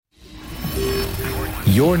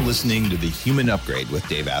You're listening to The Human Upgrade with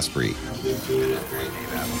Dave Asprey,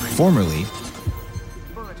 formerly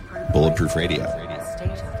Bulletproof Radio.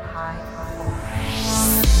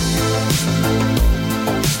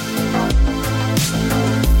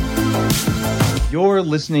 You're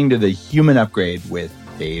listening to The Human Upgrade with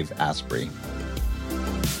Dave Asprey.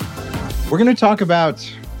 We're going to talk about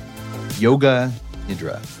yoga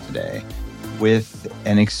nidra today with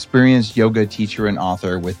an experienced yoga teacher and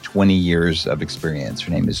author with 20 years of experience.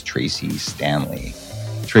 Her name is Tracee Stanley.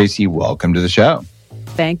 Tracee, welcome to the show.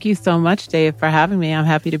 Thank you so much, Dave, for having me. I'm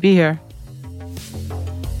happy to be here.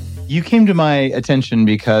 You came to my attention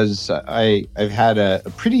because I've had a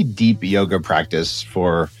pretty deep yoga practice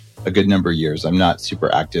for a good number of years. I'm not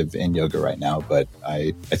super active in yoga right now, but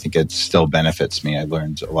I think it still benefits me. I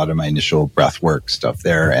learned a lot of my initial breath work stuff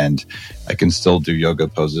there, and I can still do yoga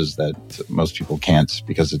poses that most people can't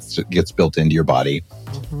because it gets built into your body.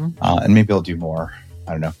 Mm-hmm. And maybe I'll do more.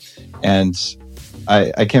 I don't know. And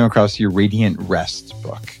I came across your Radiant Rest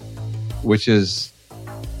book, which is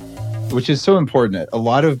so important. A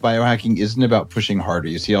lot of biohacking isn't about pushing harder.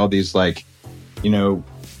 You see all these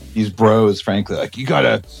these bros, frankly, like you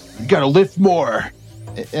gotta lift more.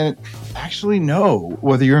 And actually, no,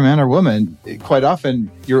 whether you're a man or woman, quite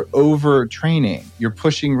often you're overtraining. You're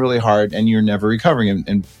pushing really hard and you're never recovering.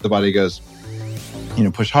 And the body goes,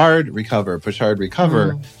 push hard, recover, push hard,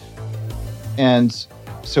 recover. Mm. And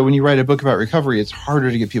so when you write a book about recovery, it's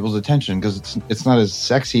harder to get people's attention because it's not as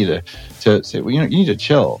sexy to say, well, you need to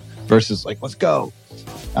chill versus like, let's go.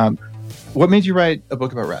 What made you write a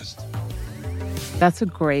book about rest? That's a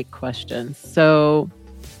great question. So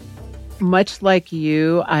much like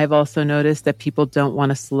you, I've also noticed that people don't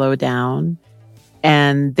want to slow down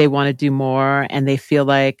and they want to do more. And they feel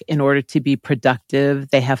like in order to be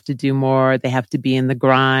productive, they have to do more. They have to be in the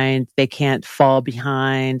grind. They can't fall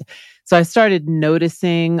behind. So I started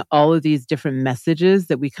noticing all of these different messages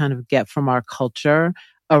that we kind of get from our culture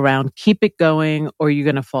around keep it going or you're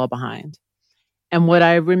going to fall behind. And what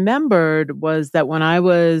I remembered was that when I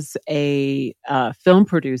was a film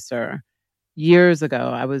producer years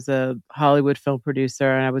ago, I was a Hollywood film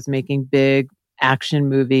producer and I was making big action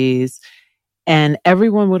movies. And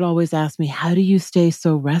everyone would always ask me, how do you stay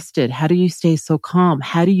so rested? How do you stay so calm?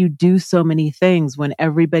 How do you do so many things when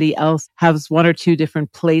everybody else has one or two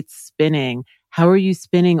different plates spinning? How are you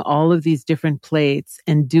spinning all of these different plates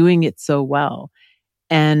and doing it so well?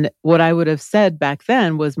 And what I would have said back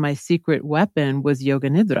then was my secret weapon was Yoga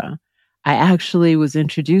Nidra. I actually was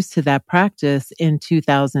introduced to that practice in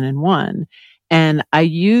 2001, and I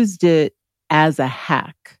used it as a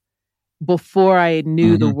hack before I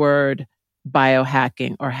knew the word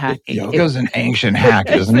biohacking or hacking. Yoga's an ancient hack,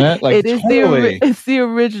 isn't it? Like, it is totally. It's the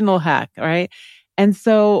original hack, right? And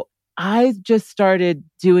so I just started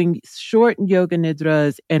doing short Yoga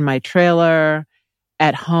Nidras in my trailer,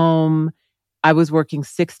 at home. I was working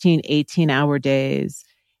 16, 18-hour days,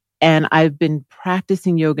 and I've been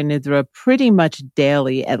practicing Yoga Nidra pretty much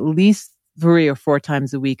daily, at least 3 or 4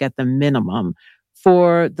 times a week at the minimum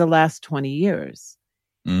for the last 20 years.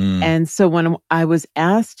 Mm. And so when I was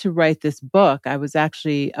asked to write this book, I was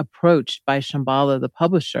actually approached by Shambhala, the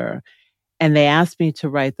publisher, and they asked me to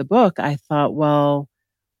write the book. I thought, well,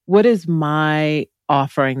 what is my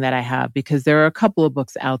offering that I have? Because there are a couple of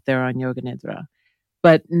books out there on Yoga Nidra,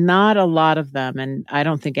 but not a lot of them, and I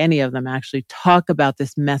don't think any of them actually talk about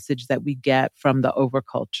this message that we get from the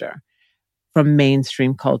overculture, from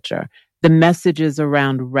mainstream culture, the messages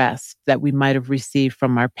around rest that we might have received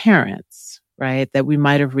from our parents, right? That we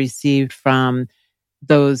might have received from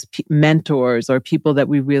those mentors or people that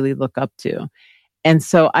we really look up to. And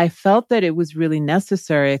so I felt that it was really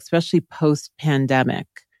necessary, especially post-pandemic,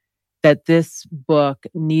 that this book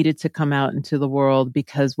needed to come out into the world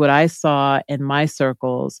because what I saw in my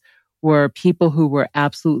circles were people who were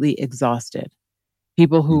absolutely exhausted,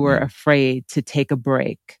 people who were afraid to take a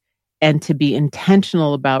break and to be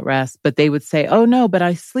intentional about rest. But they would say, oh no, but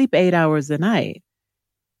I sleep 8 hours a night.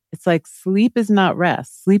 It's like sleep is not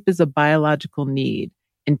rest. Sleep is a biological need.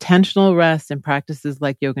 Intentional rest and practices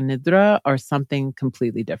like Yoga Nidra are something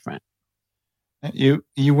completely different. You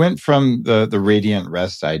went from the Radiant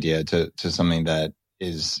Rest idea to something that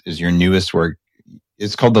is your newest work.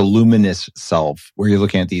 It's called the Luminous Self, where you're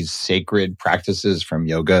looking at these sacred practices from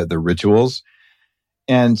yoga, the rituals.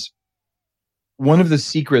 And one of the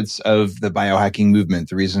secrets of the biohacking movement,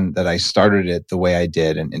 the reason that I started it the way I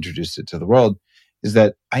did and introduced it to the world, is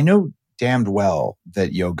that I know damned well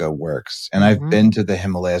that yoga works. And I've been to the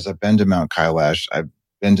Himalayas, I've been to Mount Kailash, I've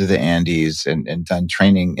been to the Andes and done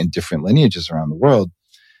training in different lineages around the world.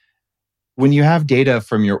 when you have data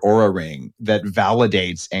from your Oura ring that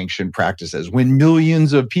validates ancient practices, when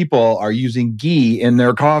millions of people are using ghee in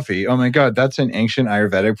their coffee, oh my God, that's an ancient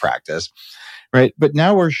Ayurvedic practice, right? But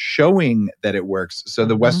now we're showing that it works. So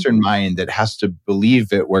the Western mind that has to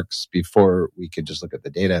believe it works before we can just look at the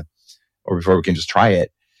data or before we can just try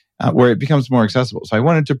it, where it becomes more accessible. So I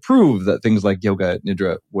wanted to prove that things like yoga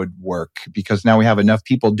nidra would work because now we have enough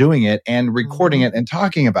people doing it and recording it and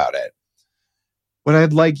talking about it. What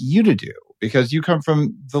I'd like you to do, because you come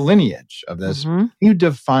from the lineage of this, you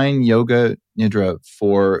define yoga nidra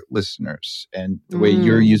for listeners and the way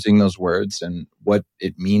you're using those words and what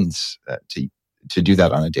it means to do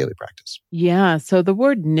that on a daily practice. Yeah. So the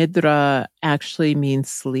word nidra actually means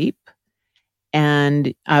sleep.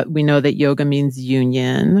 And we know that yoga means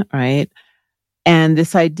union, right? And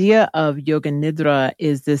this idea of yoga nidra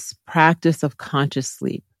is this practice of conscious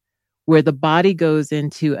sleep, where the body goes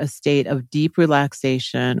into a state of deep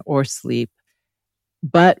relaxation or sleep,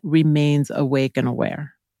 but remains awake and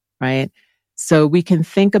aware, right? So we can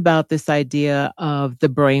think about this idea of the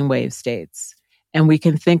brainwave states. And we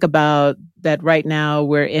can think about that right now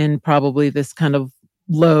we're in probably this kind of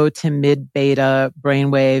low to mid beta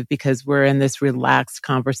brainwave because we're in this relaxed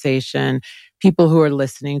conversation. People who are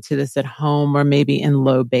listening to this at home are maybe in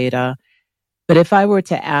low beta. But if I were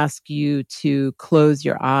to ask you to close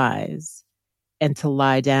your eyes and to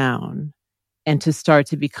lie down and to start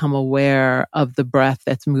to become aware of the breath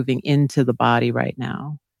that's moving into the body right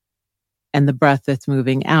now and the breath that's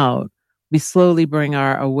moving out, we slowly bring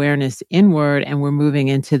our awareness inward and we're moving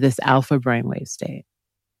into this alpha brainwave state.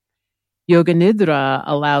 Yoga Nidra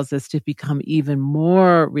allows us to become even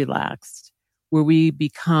more relaxed, where we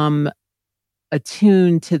become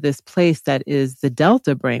attuned to this place that is the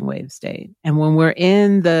delta brainwave state. And when we're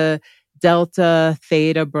in the delta,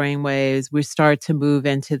 theta brainwaves, we start to move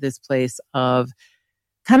into this place of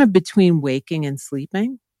kind of between waking and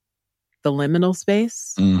sleeping, the liminal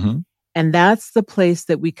space. And that's the place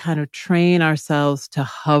that we kind of train ourselves to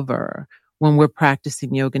hover when we're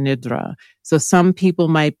practicing Yoga Nidra. So some people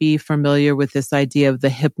might be familiar with this idea of the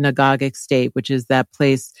hypnagogic state, which is that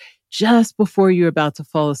place just before you're about to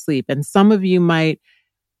fall asleep. And some of you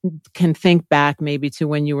can think back maybe to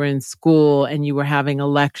when you were in school and you were having a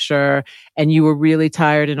lecture and you were really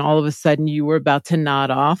tired and all of a sudden you were about to nod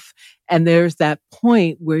off. And there's that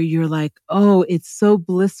point where you're like, oh, it's so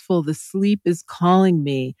blissful. The sleep is calling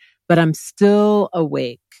me, but I'm still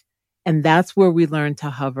awake. And that's where we learn to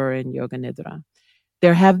hover in Yoga Nidra.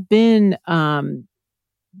 There have been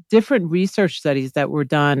different research studies that were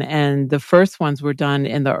done, and the first ones were done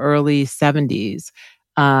in the early 70s.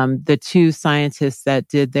 The two scientists that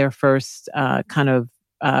did their first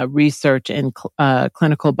research in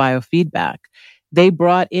clinical biofeedback, they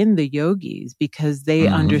brought in the yogis because they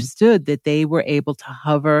understood that they were able to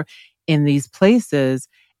hover in these places.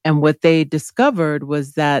 And what they discovered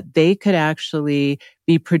was that they could actually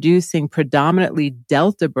be producing predominantly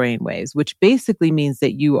delta brainwaves, which basically means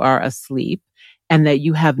that you are asleep and that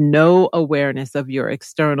you have no awareness of your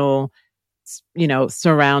external,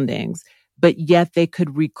 surroundings. But yet they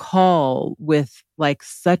could recall with like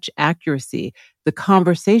such accuracy the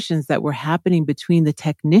conversations that were happening between the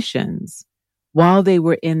technicians while they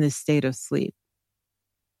were in this state of sleep.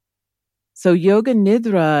 So Yoga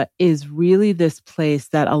Nidra is really this place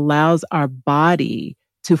that allows our body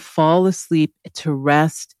to fall asleep, to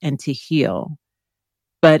rest, and to heal.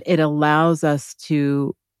 But it allows us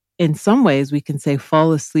to, in some ways, we can say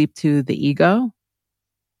fall asleep to the ego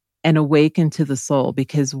and awaken to the soul.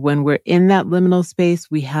 Because when we're in that liminal space,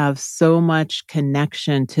 we have so much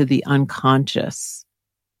connection to the unconscious,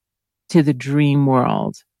 to the dream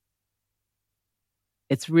world.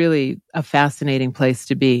 It's really a fascinating place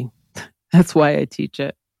to be. That's why I teach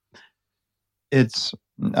it. It's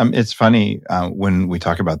funny when we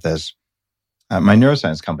talk about this. My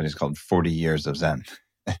neuroscience company is called 40 Years of Zen.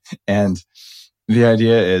 And the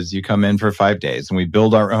idea is you come in for 5 days and we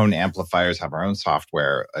build our own amplifiers, have our own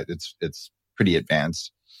software. It's pretty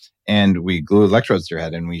advanced. And we glue electrodes to your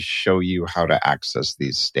head and we show you how to access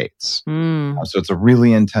these states. So it's a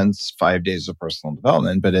really intense 5 days of personal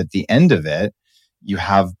development. But at the end of it, you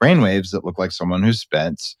have brainwaves that look like someone who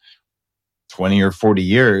spent 20 or 40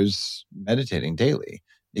 years meditating daily,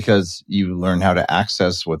 because you learn how to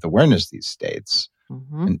access with awareness these states.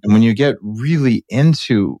 And when you get really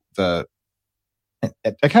into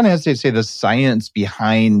I kind of hesitate to say the science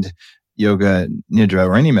behind yoga nidra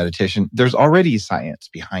or any meditation, there's already science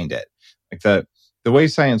behind it. Like the way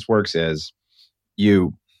science works is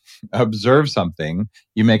you observe something,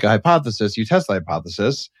 you make a hypothesis, you test the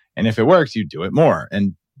hypothesis, and if it works, you do it more.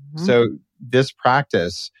 And so this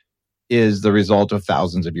practice is the result of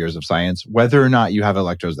thousands of years of science, whether or not you have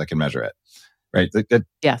electrodes that can measure it, right?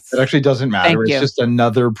 Yes. It actually doesn't matter. Thank It's you. just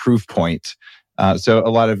another proof point. So a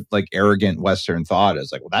lot of like arrogant Western thought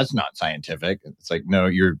is like, well, that's not scientific. It's like, no,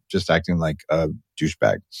 you're just acting like a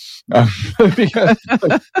douchebag. Because,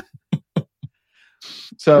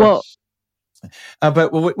 so,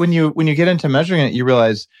 but when you get into measuring it, you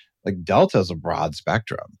realize like delta is a broad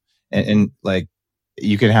spectrum, and like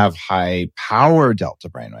you can have high power delta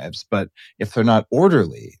brainwaves, but if they're not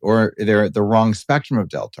orderly or they're at the wrong spectrum of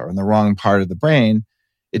delta or in the wrong part of the brain,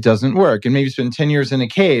 it doesn't work. And maybe you spend 10 years in a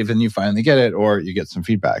cave and you finally get it, or you get some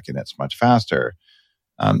feedback and it's much faster.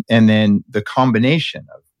 And then the combination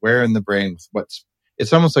of where in the brain,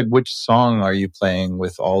 it's almost like which song are you playing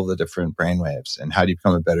with all the different brainwaves, and how do you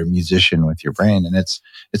become a better musician with your brain? And it's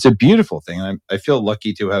a beautiful thing. And I feel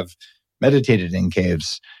lucky to have meditated in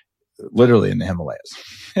caves, literally in the Himalayas,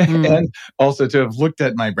 and also to have looked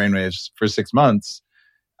at my brainwaves for 6 months,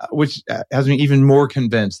 which has me even more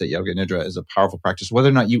convinced that yoga nidra is a powerful practice, whether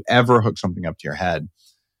or not you ever hook something up to your head.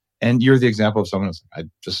 And you're the example of someone who's like,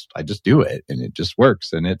 I just do it and it just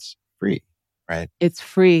works and it's free, right? It's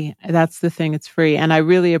free. That's the thing. It's free. And I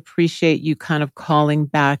really appreciate you kind of calling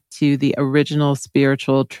back to the original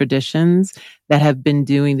spiritual traditions that have been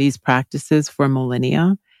doing these practices for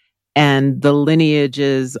millennia, and the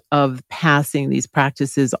lineages of passing these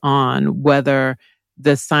practices on, whether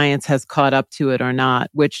the science has caught up to it or not,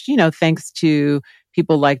 which, thanks to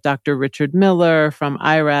people like Dr. Richard Miller from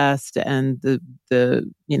IREST and the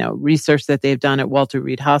research that they've done at Walter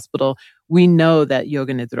Reed Hospital, we know that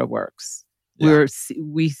Yoga Nidra works. Yeah.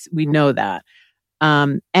 We know that.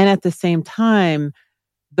 And at the same time,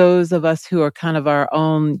 those of us who are kind of our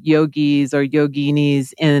own yogis or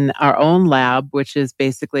yoginis in our own lab, which is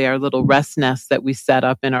basically our little rest nest that we set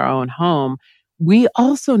up in our own home, we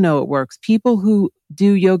also know it works. People who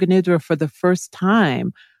do Yoga Nidra for the first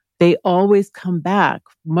time, they always come back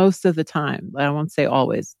most of the time. I won't say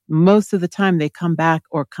always. Most of the time they come back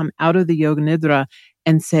or come out of the Yoga Nidra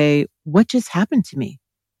and say, what just happened to me?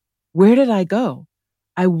 Where did I go?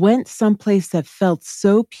 I went someplace that felt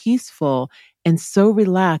so peaceful and so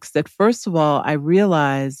relaxed that, first of all, I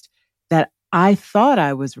realized that I thought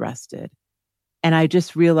I was rested. And I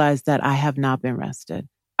just realized that I have not been rested.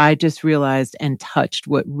 I just realized and touched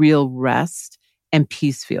what real rest and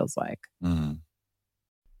peace feels like. Mm-hmm.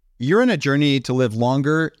 You're on a journey to live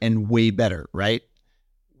longer and way better, right?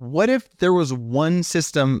 What if there was one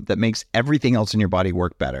system that makes everything else in your body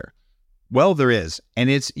work better? Well, there is, and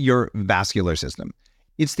it's your vascular system.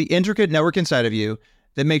 It's the intricate network inside of you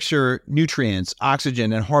that makes sure nutrients,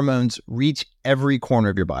 oxygen, and hormones reach every corner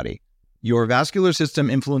of your body. Your vascular system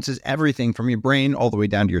influences everything from your brain all the way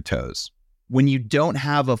down to your toes. When you don't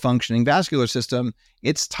have a functioning vascular system,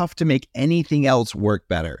 it's tough to make anything else work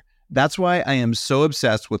better. That's why I am so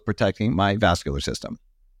obsessed with protecting my vascular system.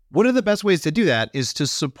 One of the best ways to do that is to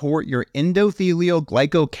support your endothelial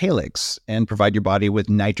glycocalyx and provide your body with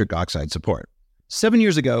nitric oxide support. 7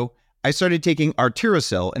 years ago, I started taking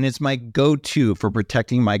Arterosil, and it's my go-to for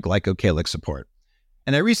protecting my glycocalyx support.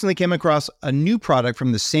 And I recently came across a new product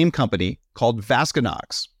from the same company called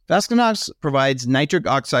Vasconox. Vasconox provides nitric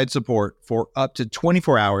oxide support for up to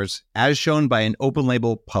 24 hours, as shown by an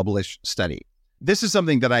open-label published study. This is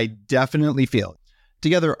something that I definitely feel.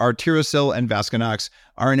 Together, Arterosil and Vasconox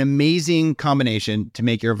are an amazing combination to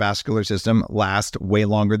make your vascular system last way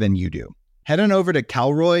longer than you do. Head on over to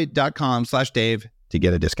calroy.com/Dave to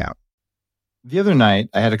get a discount. The other night,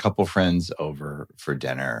 I had a couple friends over for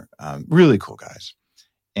dinner, really cool guys.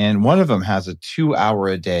 And one of them has a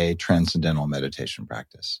 2-hour-a-day transcendental meditation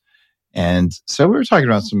practice. And so we were talking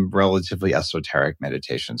about some relatively esoteric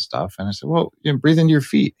meditation stuff. And I said, well, breathe into your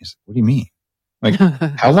feet. He's like, what do you mean? Like,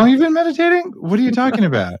 how long have you been meditating? What are you talking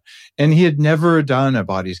about? And he had never done a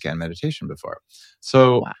body scan meditation before.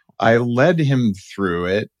 So wow. I led him through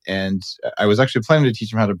it. And I was actually planning to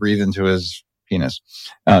teach him how to breathe into his penis,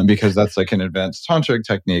 because that's like an advanced tantric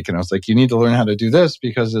technique. And I was like, you need to learn how to do this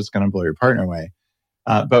because it's going to blow your partner away.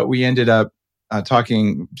 But we ended up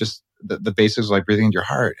talking just the basics, like breathing into your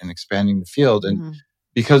heart and expanding the field. And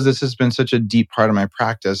because this has been such a deep part of my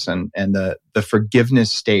practice, and the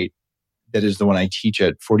forgiveness state that is the one I teach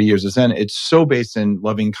at 40 years of Zen, it's so based in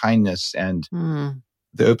loving kindness and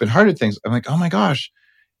the open-hearted things. I'm like, oh my gosh,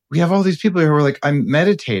 we have all these people who are like, I'm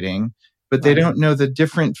meditating, but they don't know the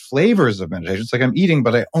different flavors of meditation. It's like I'm eating,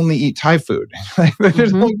 but I only eat Thai food. Like,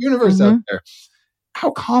 there's a whole universe out there.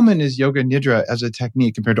 How common is Yoga Nidra as a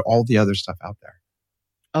technique compared to all the other stuff out there?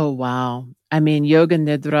 Oh, wow. I mean, Yoga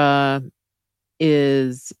Nidra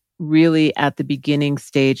is really at the beginning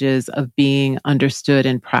stages of being understood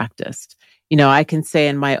and practiced. I can say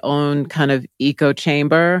in my own kind of echo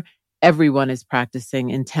chamber, everyone is practicing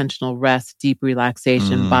intentional rest, deep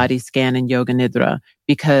relaxation, body scan, and yoga nidra,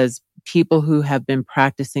 because people who have been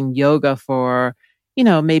practicing yoga for,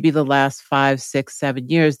 maybe the last 5, 6, 7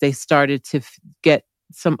 years, they started to get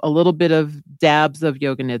a little bit of dabs of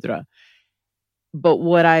yoga nidra. But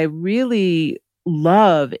what I really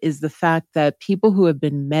love is the fact that people who have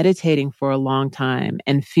been meditating for a long time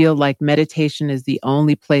and feel like meditation is the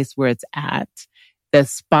only place where it's at, the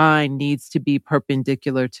spine needs to be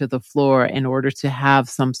perpendicular to the floor in order to have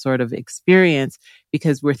some sort of experience,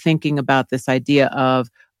 because we're thinking about this idea of,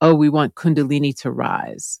 oh, we want Kundalini to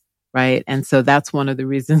rise, right? And so that's one of the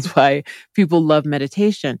reasons why people love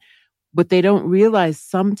meditation. What they don't realize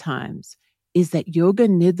sometimes is that yoga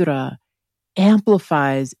nidra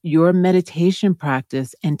amplifies your meditation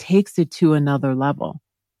practice and takes it to another level.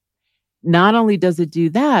 Not only does it do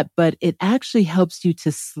that, but it actually helps you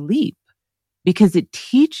to sleep, because it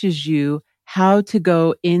teaches you how to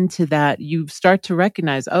go into that. You start to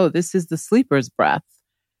recognize, oh, this is the sleeper's breath.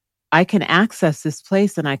 I can access this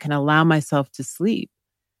place and I can allow myself to sleep.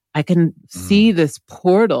 I can see this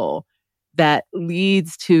portal that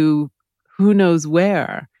leads to who knows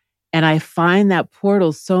where. And I find that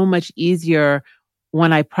portal so much easier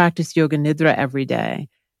when I practice yoga nidra every day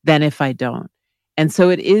than if I don't. And so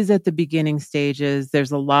it is at the beginning stages.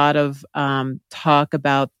 There's a lot of talk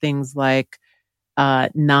about things like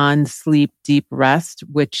non-sleep deep rest,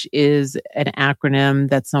 which is an acronym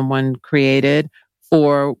that someone created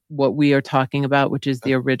for what we are talking about, which is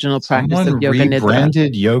the original practice of yoga nidra.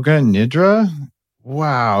 Rebranded yoga nidra?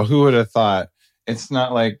 Wow, who would have thought? It's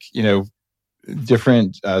not like,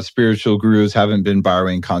 different spiritual gurus haven't been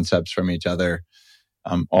borrowing concepts from each other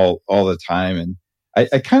all the time. And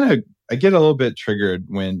I get a little bit triggered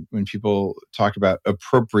when people talk about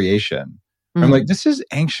appropriation. I'm like, this is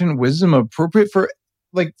ancient wisdom appropriate for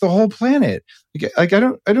like the whole planet. Like I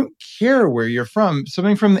don't care where you're from.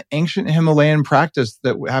 Something from the ancient Himalayan practice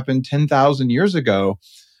that happened 10,000 years ago.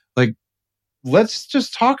 Like, let's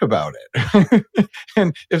just talk about it.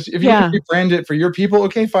 And if you can rebrand it for your people,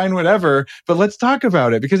 okay, fine, whatever. But let's talk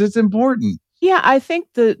about it because it's important. Yeah, I think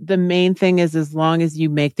the main thing is, as long as you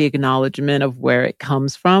make the acknowledgement of where it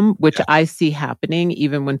comes from, which I see happening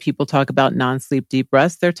even when people talk about non-sleep deep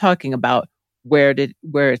rest, they're talking about where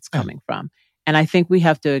it's coming from. And I think we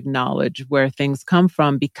have to acknowledge where things come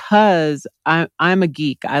from, because I'm a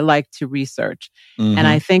geek. I like to research. And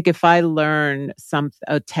I think if I learn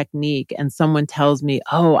a technique and someone tells me,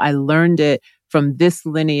 oh, I learned it from this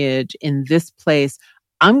lineage in this place,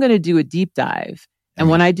 I'm going to do a deep dive. And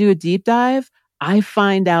when I do a deep dive, I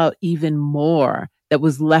find out even more that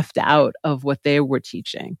was left out of what they were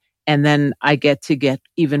teaching. And then I get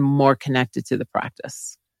even more connected to the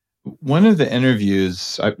practice. One of the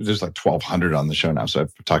interviews, there's like 1,200 on the show now, so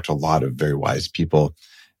I've talked to a lot of very wise people,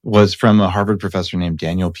 was from a Harvard professor named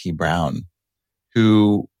Daniel P. Brown,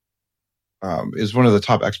 who is one of the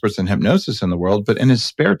top experts in hypnosis in the world. But in his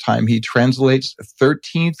spare time, he translates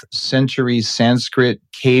 13th century Sanskrit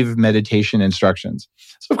cave meditation instructions.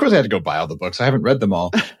 So of course I had to go buy all the books. I haven't read them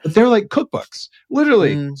all, but they're like cookbooks.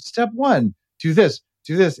 Literally, step 1, do this.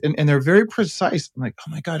 And they're very precise. I'm like,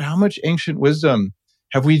 oh my God, how much ancient wisdom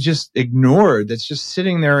have we just ignored that's just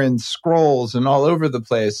sitting there in scrolls and all over the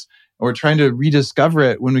place? And we're trying to rediscover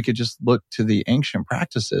it when we could just look to the ancient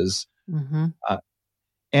practices.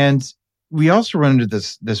 And we also run into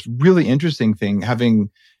this really interesting thing. I'm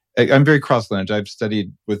very cross-lineage. I've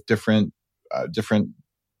studied with different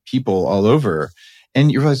people all over.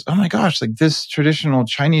 And you realize, oh my gosh, like this traditional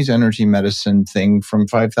Chinese energy medicine thing from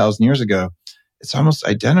 5,000 years ago, it's almost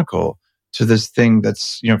identical to this thing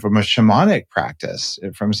that's, from a shamanic practice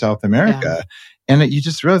from South America. And you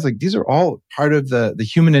just realize like these are all part of the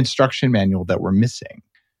human instruction manual that we're missing.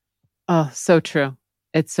 Oh, so true.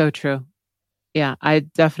 It's so true. Yeah, I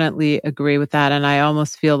definitely agree with that. And I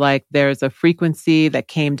almost feel like there's a frequency that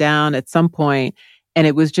came down at some point and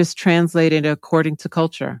it was just translated according to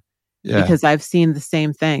culture. Yeah. Because I've seen the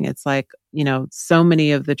same thing. It's like, so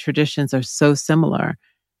many of the traditions are so similar.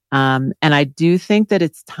 And I do think that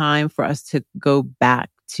it's time for us to go back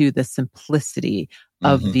to the simplicity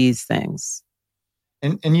of these things.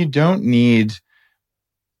 And you don't need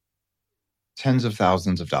tens of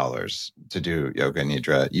thousands of dollars to do yoga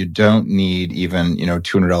nidra. You don't need even,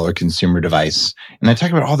 $200 consumer device. And I talk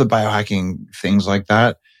about all the biohacking things like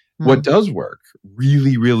that. What does work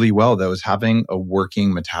really, really well, though, is having a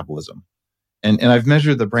working metabolism. And I've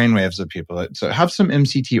measured the brainwaves of people. So have some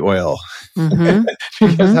MCT oil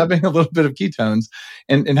because having a little bit of ketones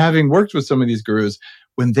and having worked with some of these gurus,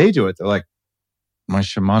 when they do it, they're like, my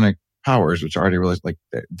shamanic powers, which are already really like,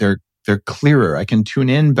 they're they're clearer. I can tune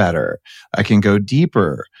in better. I can go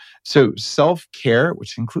deeper. So self-care,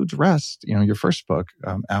 which includes rest, your first book,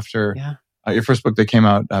 your first book that came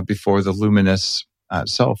out before the Luminous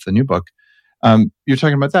Self, the new book, you're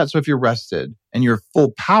talking about that. So if you're rested and you're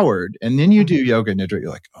full powered and then you do yoga nidra,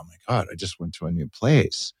 you're like, oh my God, I just went to a new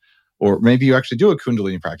place. Or maybe you actually do a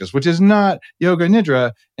Kundalini practice, which is not yoga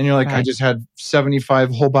nidra. And you're like, I just had 75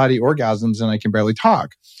 whole body orgasms and I can barely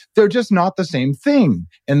talk. They're just not the same thing.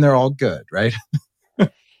 And they're all good, right?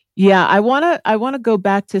 Yeah, I want to go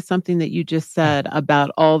back to something that you just said about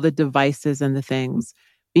all the devices and the things,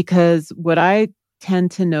 because what I tend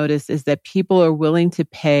to notice is that people are willing to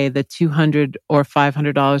pay the $200 or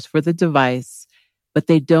 $500 for the device, but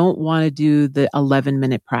they don't want to do the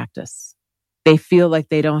 11-minute practice. They feel like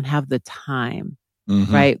they don't have the time,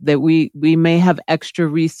 right? That we may have extra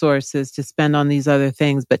resources to spend on these other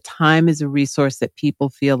things, but time is a resource that people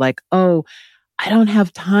feel like, oh, I don't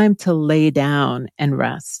have time to lay down and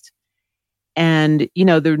rest. And,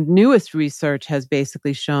 the newest research has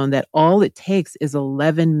basically shown that all it takes is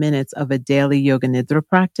 11 minutes of a daily yoga nidra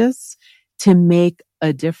practice to make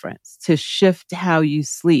a difference, to shift how you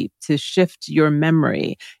sleep, to shift your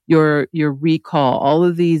memory, your recall, all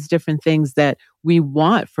of these different things that we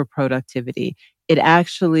want for productivity. It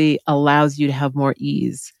actually allows you to have more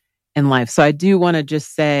ease in life. So I do want to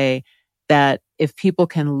just say that if people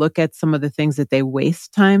can look at some of the things that they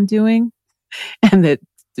waste time doing and that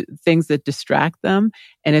things that distract them,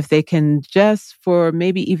 and if they can just for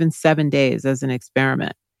maybe even 7 days as an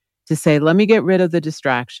experiment to say, let me get rid of the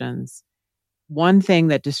distractions, one thing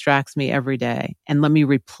that distracts me every day, and let me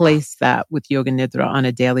replace that with yoga nidra on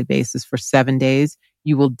a daily basis for 7 days,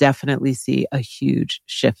 you will definitely see a huge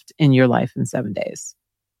shift in your life in 7 days.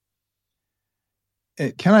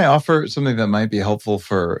 Can I offer something that might be helpful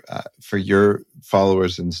for your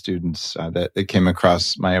followers and students that came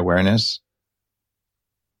across my awareness?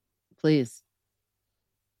 Please.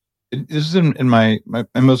 This is in my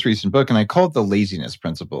most recent book, and I call it the laziness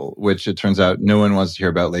principle, which it turns out no one wants to hear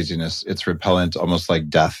about laziness. It's repellent, almost like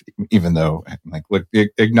death, even though, look,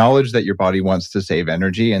 acknowledge that your body wants to save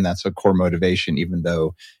energy, and that's a core motivation, even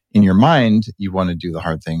though in your mind, you want to do the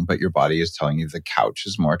hard thing, but your body is telling you the couch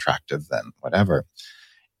is more attractive than whatever.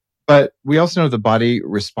 But we also know the body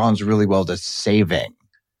responds really well to saving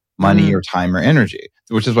money or time or energy,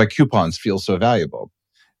 which is why coupons feel so valuable.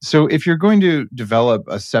 So if you're going to develop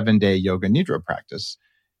a 7-day yoga nidra practice,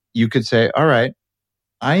 you could say, all right,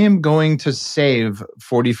 I am going to save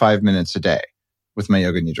 45 minutes a day with my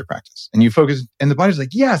yoga nidra practice. And you focus, and the body's like,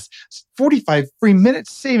 yes, 45 free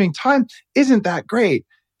minutes saving time. Isn't that great?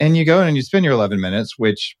 And you go and you spend your 11 minutes,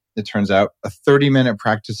 which it turns out a 30-minute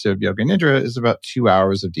practice of yoga nidra is about 2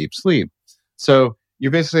 hours of deep sleep. So you're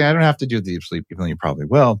basically, I don't have to do deep sleep, even though you probably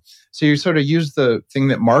will. So you sort of use the thing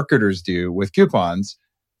that marketers do with coupons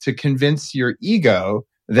to convince your ego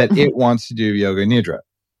that it wants to do yoga nidra.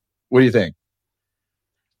 What do you think?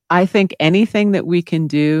 I think anything that we can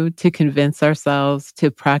do to convince ourselves to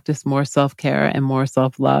practice more self-care and more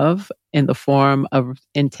self-love in the form of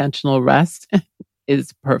intentional rest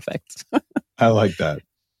is perfect. I like that.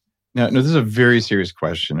 Now, this is a very serious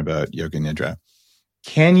question about yoga nidra.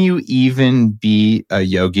 Can you even be a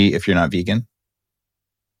yogi if you're not vegan?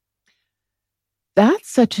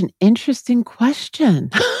 That's such an interesting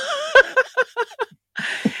question.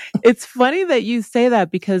 It's funny that you say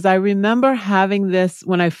that because I remember having this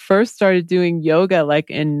when I first started doing yoga, like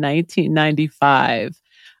in 1995.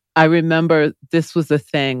 I remember this was a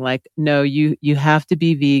thing, like, no, you have to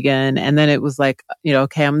be vegan. And then it was like,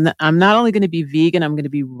 okay, I'm not only going to be vegan, I'm going to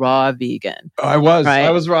be raw vegan. Oh, I was. Right?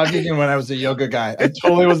 I was raw vegan when I was a yoga guy. I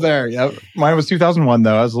totally was there. Yep. Mine was 2001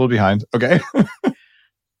 though. I was a little behind. Okay.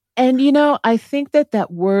 And, I think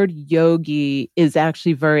that word yogi is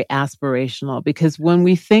actually very aspirational because when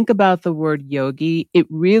we think about the word yogi, it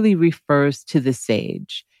really refers to the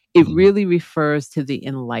sage. It really refers to the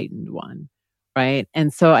enlightened one, right?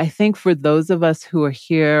 And so I think for those of us who are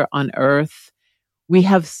here on earth, we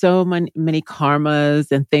have so many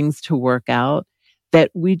karmas and things to work out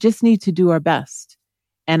that we just need to do our best.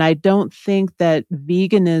 And I don't think that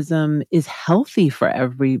veganism is healthy for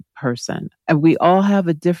every person. And we all have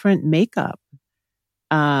a different makeup.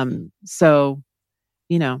 So,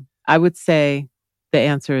 I would say the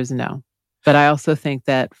answer is no. But I also think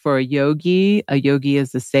that for a yogi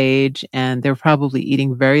is a sage, and they're probably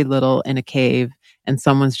eating very little in a cave, and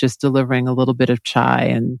someone's just delivering a little bit of chai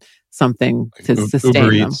and something to sustain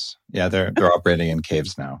Uber them. Eats. Yeah, they're operating in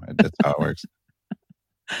caves now. That's how it works.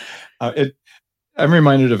 I'm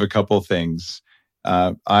reminded of a couple things.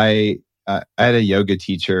 I had a yoga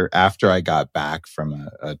teacher after I got back from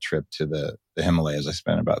a trip to the the Himalayas. I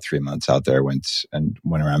spent about 3 months out there, went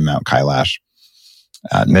around Mount Kailash,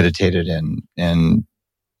 meditated in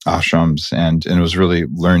ashrams, and it was really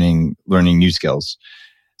learning new skills.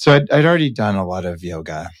 So I'd already done a lot of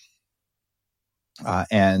yoga,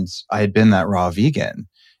 and I had been that raw vegan,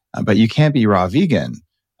 but you can't be raw vegan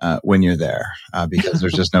when you're there because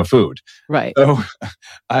there's just no food. Right. So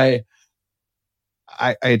I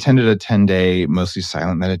attended a 10-day, mostly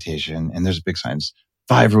silent meditation, and there's big signs: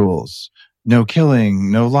 5 rules, no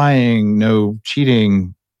killing, no lying, no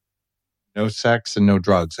cheating, no sex, and no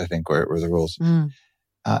drugs, I think were the rules.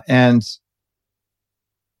 And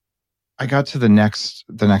I got to the next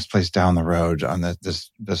place down the road on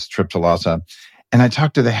this trip to Lhasa, and I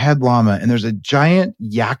talked to the head lama, and there's a giant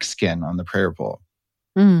yak skin on the prayer pole.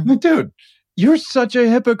 I'm like, dude, you're such a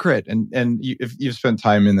hypocrite. And if you've spent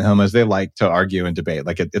time in the Himalayas, they like to argue and debate.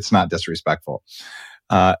 Like it's not disrespectful.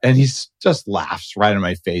 And he just laughs right in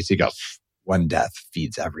my face. He goes, one death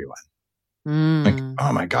feeds everyone. Like,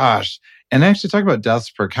 oh my gosh. And I actually talk about deaths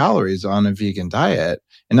per calories on a vegan diet.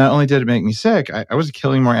 And not only did it make me sick, I was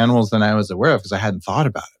killing more animals than I was aware of because I hadn't thought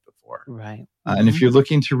about it before. Right. And if you're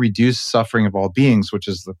looking to reduce suffering of all beings, which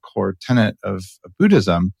is the core tenet of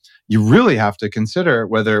Buddhism, you really have to consider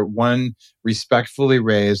whether one respectfully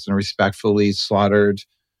raised and respectfully slaughtered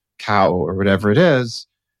cow or whatever it is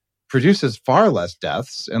produces far less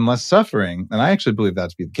deaths and less suffering. And I actually believe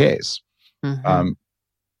that to be the case.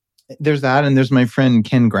 There's that. And there's my friend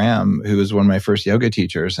Ken Graham, who was one of my first yoga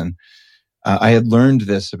teachers. And I had learned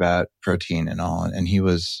this about protein and all. And he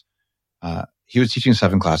was teaching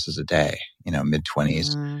 7 classes a day,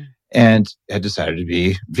 mid-20s, and had decided to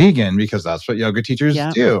be vegan because that's what yoga teachers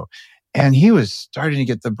do. And he was starting to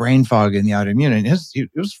get the brain fog and the autoimmune, and it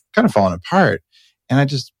was kind of falling apart. And I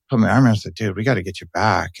just put my arm around and said, dude, we got to get you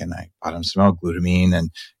back. And I bought him some L-glutamine and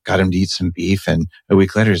got him to eat some beef. And a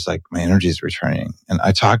week later, he's like, my energy is returning. And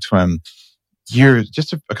I talked to him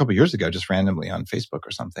just a couple of years ago, just randomly on Facebook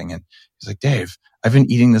or something. And he's like, Dave, I've been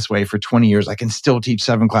eating this way for 20 years. I can still teach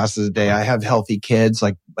 7 classes a day. I have healthy kids.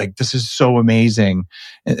 Like this is so amazing.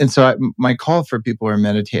 And so my call for people who are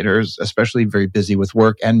meditators, especially very busy with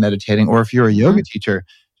work and meditating, or if you're a yoga teacher,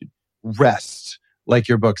 rest, like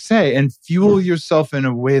your books say, and fuel yourself in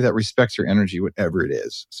a way that respects your energy, whatever it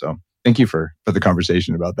is. So thank you for the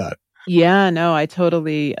conversation about that. Yeah, no, I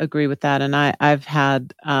totally agree with that. And I've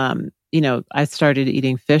had, I started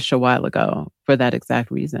eating fish a while ago for that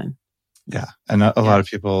exact reason. Yeah. And a lot of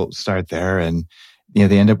people start there and,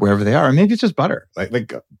 they end up wherever they are. Or maybe it's just butter.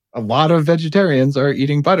 Like a lot of vegetarians are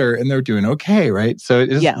eating butter and they're doing okay, right? So it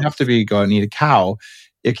doesn't have to be go and eat a cow.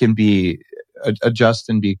 It can be adjust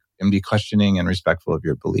and be questioning and respectful of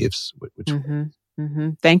your beliefs.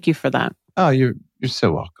 Thank you for that. Oh, you're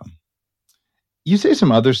so welcome. You say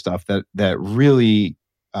some other stuff that really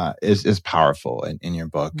is powerful in your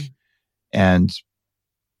book. And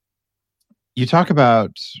you talk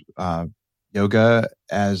about yoga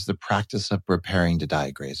as the practice of preparing to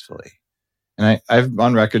die gracefully. And I've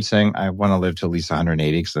on record saying I want to live to at least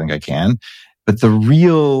 180 because I think I can. But the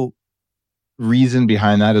real reason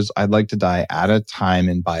behind that is I'd like to die at a time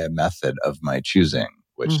and by a method of my choosing,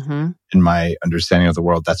 which in my understanding of the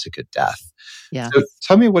world, that's a good death. Yeah. So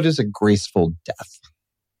tell me, what is a graceful death?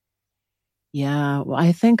 Yeah, well,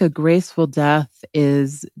 I think a graceful death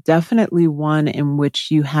is definitely one in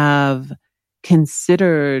which you have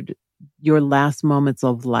considered your last moments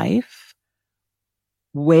of life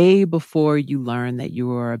way before you learn that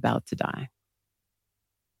you are about to die.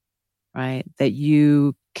 Right? That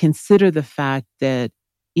you consider the fact that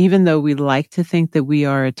even though we like to think that we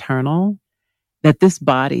are eternal, that this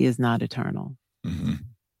body is not eternal.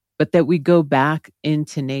 But that we go back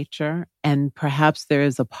into nature and perhaps there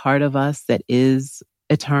is a part of us that is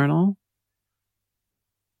eternal.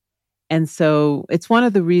 And so it's one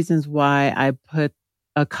of the reasons why I put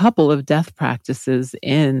a couple of death practices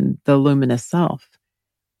in the Luminous Self,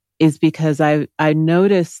 is because I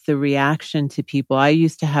noticed the reaction to people. I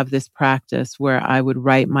used to have this practice where I would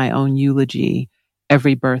write my own eulogy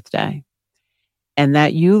every birthday. And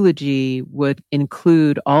that eulogy would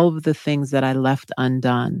include all of the things that I left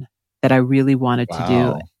undone, that I really wanted to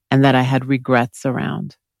do, and that I had regrets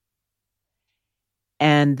around.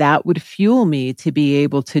 And that would fuel me to be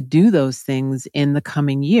able to do those things in the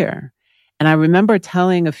coming year. And I remember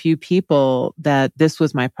telling a few people that this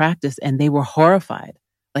was my practice, and they were horrified.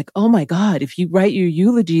 Like, oh my God, if you write your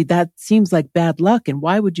eulogy, that seems like bad luck. And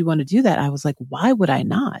why would you want to do that? I was like, why would I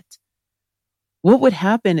not? What would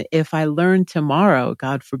happen if I learned tomorrow,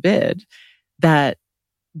 God forbid, that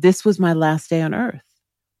this was my last day on earth?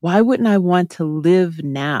 Why wouldn't I want to live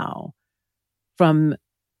now from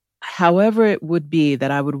however it would be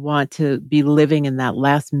that I would want to be living in that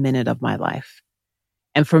last minute of my life.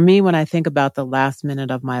 And for me, when I think about the last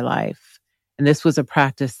minute of my life, and this was a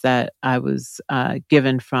practice that I was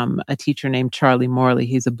given from a teacher named Charlie Morley,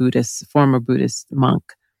 he's a former Buddhist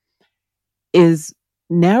monk, is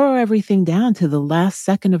narrow everything down to the last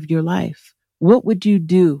second of your life. What would you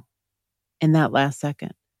do in that last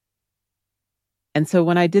second? And so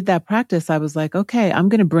when I did that practice, I was like, okay, I'm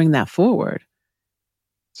going to bring that forward.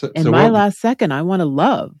 In my last second, I want to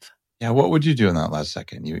love. Yeah, what would you do in that last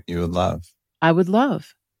second? You would love. I would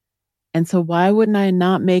love. And so why wouldn't I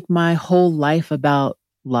not make my whole life about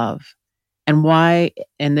love? And why,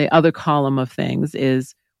 and the other column of things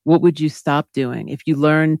is, what would you stop doing if you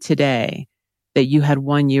learned today that you had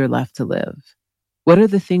 1 year left to live? What are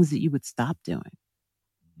the things that you would stop doing?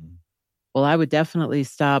 Mm-hmm. Well, I would definitely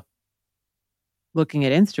stop looking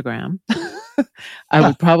at Instagram. I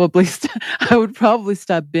would probably stop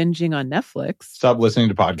binging on Netflix. Stop listening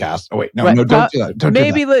to podcasts. Oh wait, no, don't do that. Don't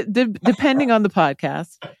maybe do that. Depending on the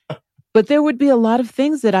podcast. But there would be a lot of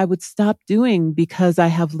things that I would stop doing because I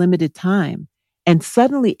have limited time. And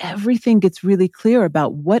suddenly everything gets really clear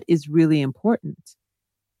about what is really important.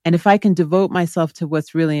 And if I can devote myself to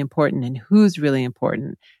what's really important and who's really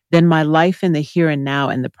important, then my life in the here and now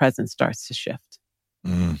and the present starts to shift.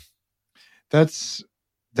 That's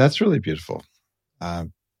really beautiful.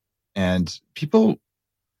 And people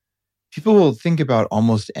will think about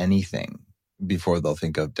almost anything before they'll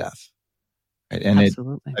think of death. Right? And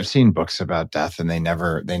absolutely. I've seen books about death and they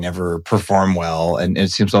never perform well. And it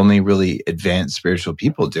seems only really advanced spiritual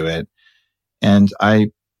people do it. And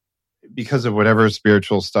because of whatever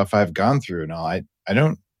spiritual stuff I've gone through and all, I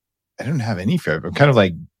don't have any fear. I'm kind of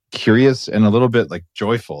like curious and a little bit like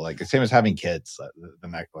joyful, like the same as having kids.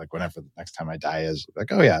 Whenever the next time I die is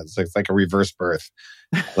like, oh yeah, it's like a reverse birth.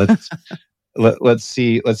 Let's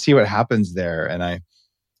see what happens there. And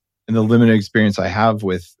in the limited experience I have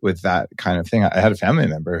with that kind of thing, I had a family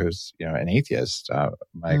member who's an atheist.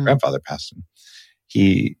 My grandfather passed, and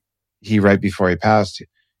he right before he passed, he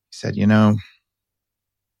said,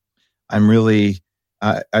 I'm really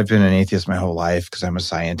I've been an atheist my whole life because I'm a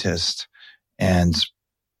scientist, and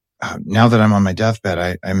now that I'm on my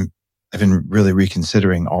deathbed, I've been really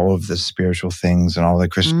reconsidering all of the spiritual things and all the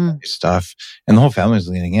Christian stuff, and the whole family is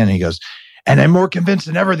leaning in. And he goes, and I'm more convinced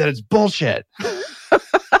than ever that it's bullshit.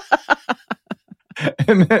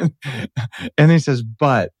 and he says,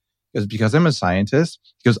 but because I'm a scientist,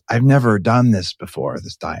 he goes, I've never done this before,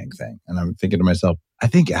 this dying thing. And I'm thinking to myself, I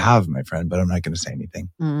think you have, my friend, but I'm not going to say anything.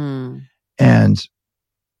 And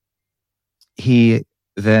he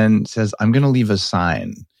then says, I'm going to leave a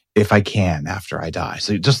sign if I can after I die.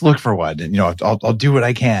 So just look for one, and I'll do what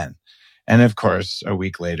I can. And of course, a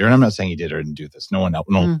week later, and I'm not saying he did or didn't do this. No one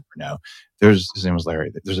will ever know. His name was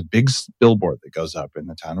Larry. There's a big billboard that goes up in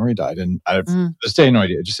the town where he died, and I've just no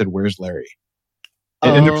idea. It just said, "Where's Larry?"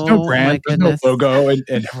 And there was no brand, there's no logo, and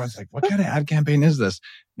everyone's like, "What kind of ad campaign is this?"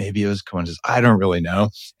 Maybe it was coincidence. I don't really know.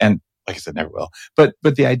 And like I said, never will. But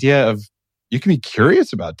the idea of you can be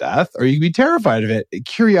curious about death, or you can be terrified of it.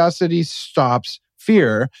 Curiosity stops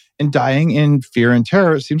fear, and dying in fear and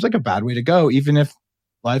terror seems like a bad way to go, even if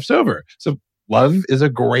life's over. So love is a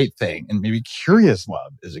great thing, and maybe curious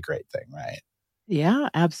love is a great thing, right? Yeah,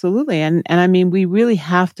 absolutely. And I mean, we really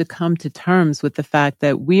have to come to terms with the fact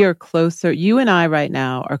that we are closer, you and I right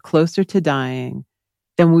now are closer to dying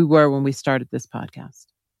than we were when we started this podcast.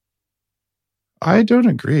 I don't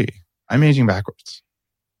agree. I'm aging backwards.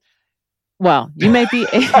 Well, you might be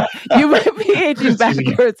aging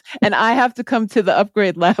backwards, and I have to come to the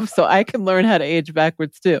upgrade lab so I can learn how to age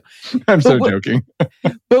backwards too. I'm so joking.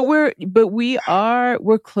 but we're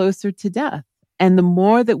closer to death. And the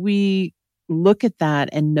more that we look at that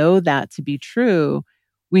and know that to be true,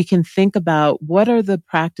 we can think about what are the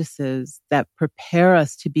practices that prepare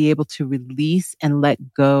us to be able to release and let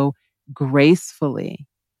go gracefully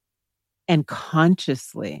and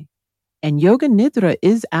consciously. And Yoga Nidra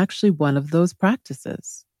is actually one of those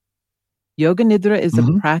practices. Yoga Nidra is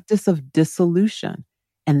a practice of dissolution.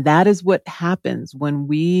 And that is what happens when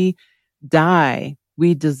we die,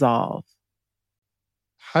 we dissolve.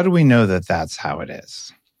 How do we know that that's how it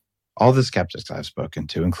is? All the skeptics I've spoken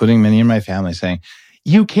to, including many in my family, saying,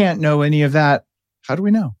 you can't know any of that. How do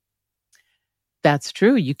we know? That's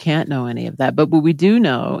true. You can't know any of that. But what we do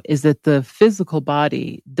know is that the physical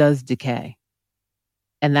body does decay.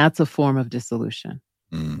 And that's a form of dissolution.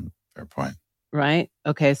 Fair point. Right?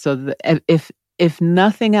 Okay. So if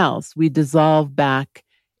nothing else, we dissolve back.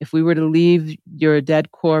 If we were to leave your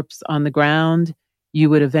dead corpse on the ground,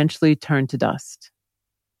 you would eventually turn to dust.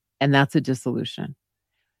 And that's a dissolution.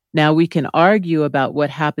 Now we can argue about what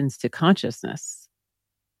happens to consciousness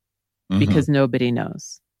because nobody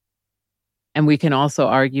knows. And we can also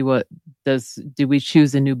argue do we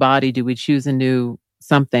choose a new body? Do we choose a new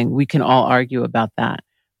something? We can all argue about that.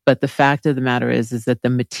 But the fact of the matter is that the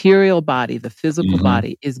material body, the physical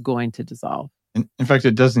body is going to dissolve. In fact,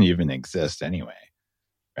 it doesn't even exist anyway,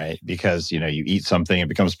 right? Because, you eat something, it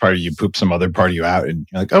becomes part of you, poop some other part of you out, and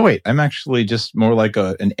you're like, oh, wait, I'm actually just more like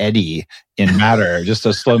an eddy in matter, just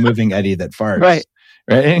a slow-moving eddy that farts. Right.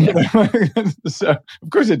 So, of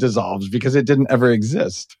course it dissolves because it didn't ever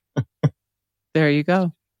exist. There you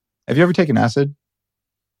go. Have you ever taken acid?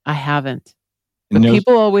 I haven't. But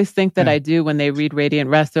people always think that I do when they read Radiant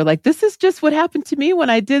Rest. They're like, this is just what happened to me when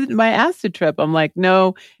I did my acid trip. I'm like,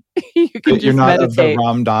 no, you can just You're not meditate. Of the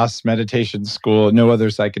Ram Dass meditation school, no other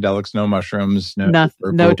psychedelics, no mushrooms, no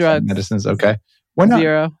drugs. Medicines. Okay. Why not?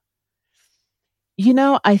 Zero.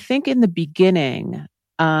 I think in the beginning,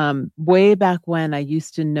 way back when, I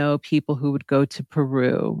used to know people who would go to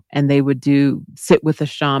Peru and they would sit with a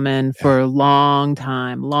shaman for a long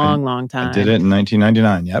time, long time. I did it in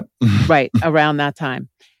 1999. Yep. Right. Around that time.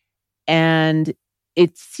 And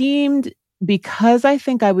it seemed, because I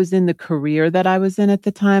think I was in the career that I was in at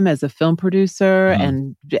the time as a film producer,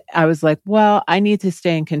 and I was like, well, I need to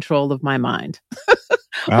stay in control of my mind.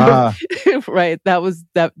 Right. That was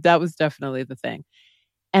definitely the thing.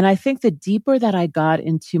 And I think the deeper that I got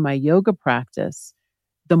into my yoga practice,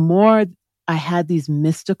 the more I had these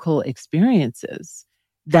mystical experiences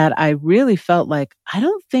that I really felt like, I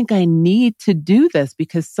don't think I need to do this,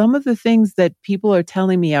 because some of the things that people are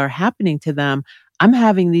telling me are happening to them, I'm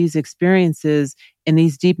having these experiences in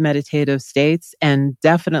these deep meditative states, and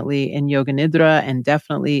definitely in yoga nidra, and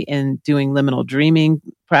definitely in doing liminal dreaming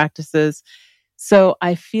practices. So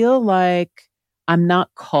I feel like I'm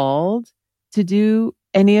not called to do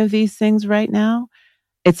any of these things right now.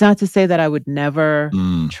 It's not to say that I would never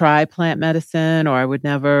try plant medicine, or I would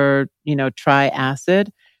never, try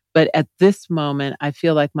acid. But at this moment, I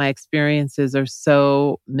feel like my experiences are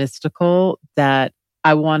so mystical that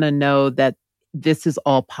I want to know that this is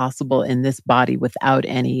all possible in this body without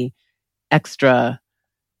any extra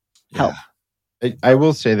help. I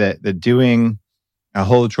will say that doing a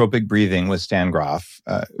holotropic breathing with Stan Grof,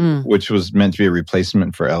 which was meant to be a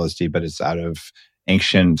replacement for LSD, but it's out of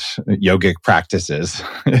ancient yogic practices,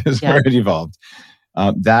 is where it evolved.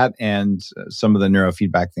 That and some of the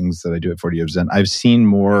neurofeedback things that I do at 40 Years Zen, I've seen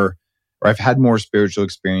more, or I've had more spiritual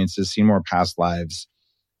experiences, seen more past lives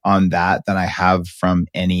on that than I have from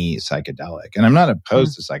any psychedelic. And I'm not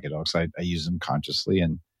opposed to psychedelics. I use them consciously.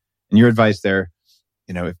 And your advice there,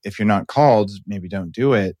 if you're not called, maybe don't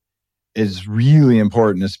do it, is really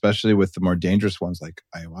important, especially with the more dangerous ones like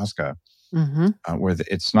ayahuasca, where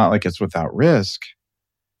it's not like it's without risk.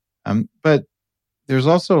 But there's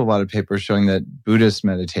also a lot of papers showing that Buddhist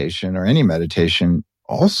meditation, or any meditation,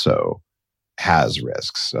 also has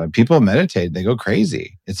risks. People meditate, they go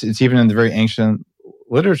crazy. It's even in the very ancient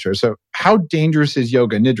literature. So how dangerous is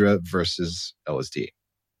yoga nidra versus LSD?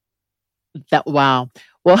 Wow.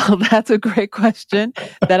 Well, that's a great question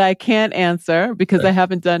that I can't answer because I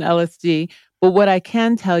haven't done LSD. But what I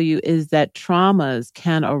can tell you is that traumas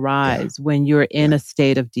can arise when you're in a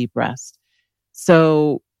state of deep rest.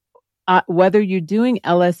 So whether you're doing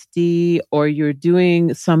LSD or you're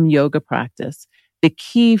doing some yoga practice, the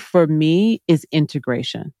key for me is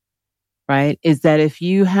integration, right? Is that if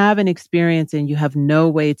you have an experience and you have no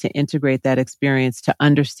way to integrate that experience, to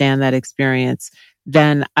understand that experience,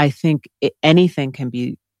 then I think anything can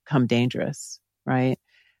become dangerous, right?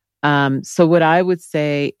 So what I would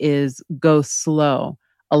say is go slow.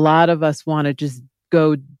 A lot of us want to just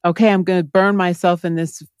go, okay, I'm going to burn myself in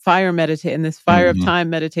this fire of time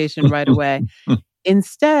meditation right away.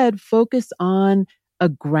 Instead, focus on a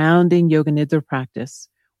grounding yoga nidra practice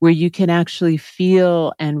where you can actually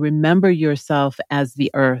feel and remember yourself as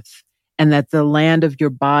the earth, and that the land of your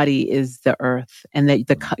body is the earth, and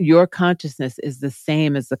that your consciousness is the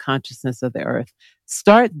same as the consciousness of the earth.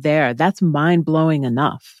 Start there. That's mind-blowing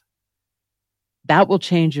enough. That will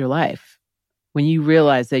change your life when you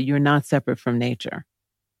realize that you're not separate from nature.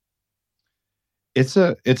 It's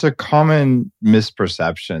a common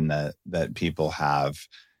misperception that people have.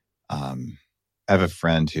 I have a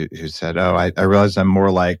friend who said, "Oh, I realize I'm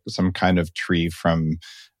more like some kind of tree from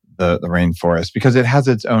the rainforest because it has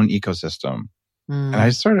its own ecosystem." And I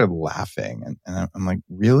started laughing, and I'm like,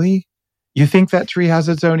 "Really? You think that tree has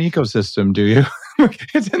its own ecosystem? Do you?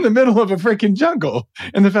 It's in the middle of a freaking jungle,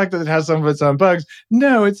 and the fact that it has some of its own bugs,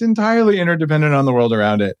 no, it's entirely interdependent on the world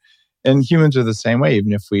around it." And humans are the same way,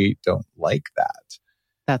 even if we don't like that.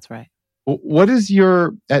 That's right. What is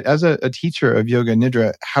as a teacher of yoga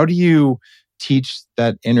nidra, how do you teach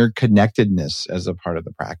that interconnectedness as a part of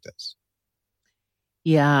the practice?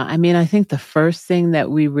 Yeah, I mean, I think the first thing that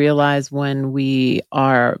we realize when we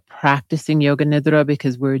are practicing yoga nidra,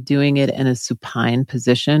 because we're doing it in a supine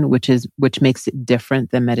position, which makes it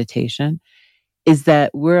different than meditation, is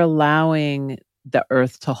that we're allowing the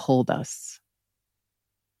earth to hold us.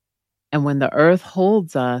 And when the earth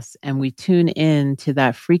holds us and we tune in to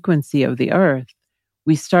that frequency of the earth,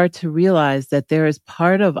 we start to realize that there is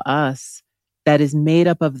part of us that is made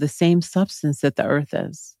up of the same substance that the earth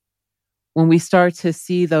is. When we start to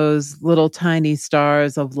see those little tiny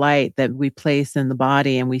stars of light that we place in the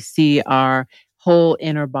body, and we see our whole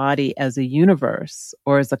inner body as a universe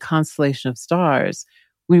or as a constellation of stars,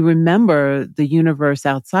 we remember the universe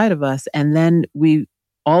outside of us. And then we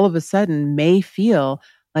all of a sudden may feel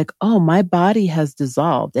like, oh, my body has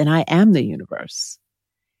dissolved and I am the universe.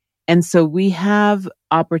 And so we have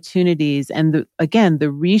opportunities. And again, the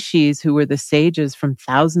rishis, who were the sages from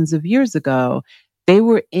thousands of years ago, they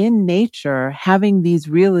were in nature having these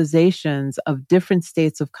realizations of different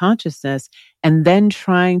states of consciousness and then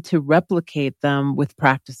trying to replicate them with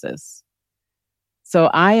practices. So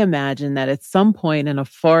I imagine that at some point in a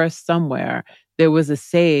forest somewhere, there was a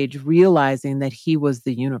sage realizing that he was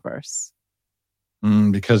the universe.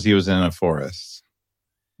 Because he was in a forest.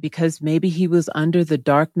 Because maybe he was under the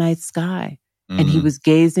dark night sky and he was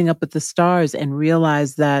gazing up at the stars and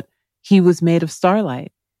realized that he was made of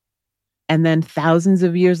starlight. And then thousands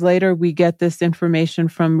of years later, we get this information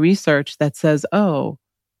from research that says, oh,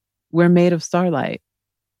 we're made of starlight.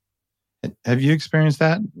 Have you experienced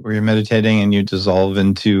that where you're meditating and you dissolve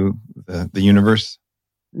into the universe?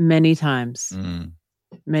 Many times.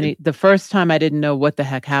 The first time I didn't know what the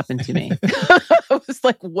heck happened to me. I was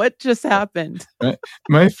like, what just happened?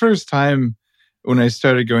 My first time when I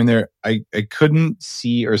started going there, I couldn't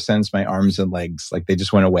see or sense my arms and legs. Like they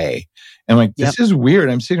just went away. And I'm like, this is weird.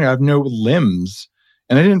 I'm sitting here, I have no limbs.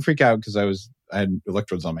 And I didn't freak out because I had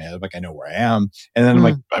electrodes on my head. Like, I know where I am. And then I'm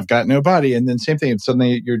like, I've got no body. And then same thing. And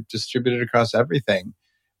suddenly you're distributed across everything.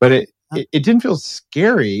 But it didn't feel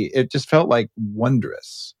scary. It just felt like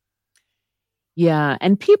wondrous. Yeah.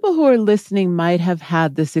 And people who are listening might have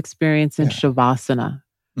had this experience in Shavasana,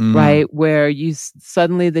 right? Where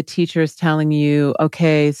suddenly the teacher is telling you,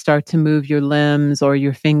 okay, start to move your limbs or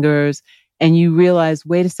your fingers. And you realize,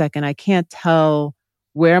 wait a second, I can't tell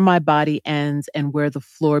where my body ends and where the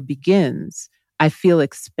floor begins. I feel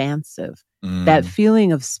expansive. That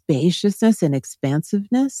feeling of spaciousness and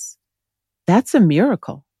expansiveness, that's a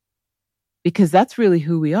miracle. Because that's really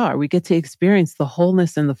who we are. We get to experience the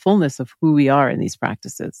wholeness and the fullness of who we are in these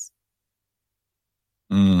practices.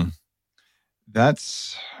 It's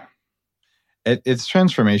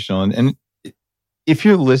transformational. And if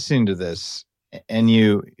you're listening to this and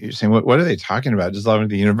you're saying, what are they talking about? Dissolving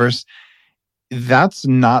the universe? That's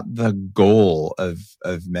not the goal of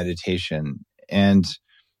meditation. And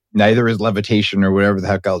neither is levitation or whatever the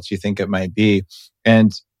heck else you think it might be.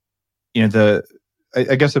 And,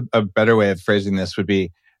 I guess a better way of phrasing this would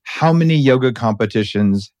be, how many yoga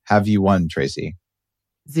competitions have you won, Tracee?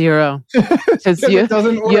 0. Because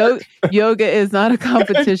yoga is not a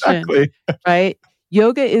competition, right?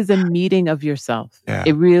 Yoga is a meeting of yourself. Yeah.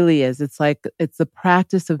 It really is. It's the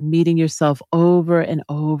practice of meeting yourself over and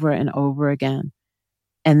over and over again.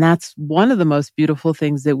 And that's one of the most beautiful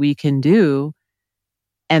things that we can do.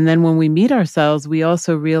 And then when we meet ourselves, we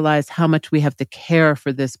also realize how much we have to care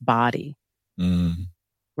for this body.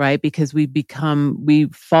 Right? Because we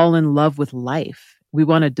fall in love with life. We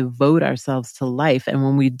want to devote ourselves to life. And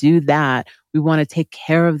when we do that, we want to take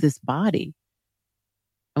care of this body.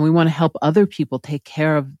 And we want to help other people take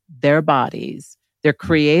care of their bodies, their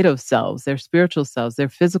creative selves, their spiritual selves, their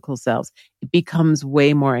physical selves. It becomes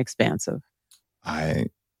way more expansive. I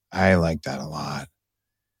like that a lot.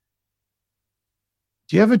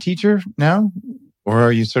 Do you have a teacher now? Or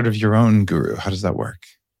are you sort of your own guru? How does that work?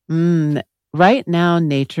 Right now,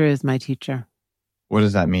 nature is my teacher. What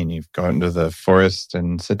does that mean? You go out into the forest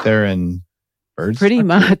and sit there and birds? Pretty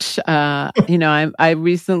much. I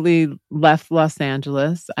recently left Los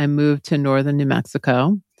Angeles. I moved to northern New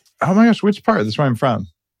Mexico. Oh my gosh, which part? That's where I'm from.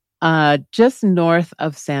 Just north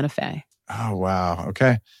of Santa Fe. Oh, wow.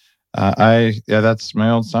 Okay. That's my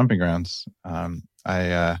old stomping grounds.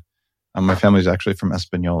 My family's actually from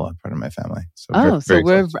Espanola, part of my family.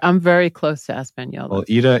 I'm very close to Espanola. Well,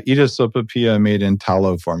 eat a sopapilla made in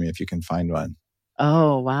tallow for me if you can find one.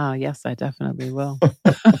 Oh, wow. Yes, I definitely will.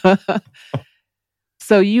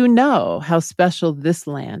 So you know how special this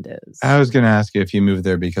land is. I was going to ask you if you moved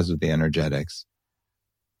there because of the energetics.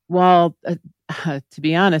 Well, To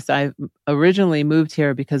be honest, I originally moved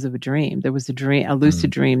here because of a dream. There was a dream, a lucid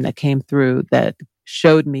Mm. dream that came through that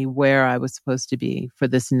showed me where I was supposed to be for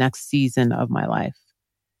this next season of my life.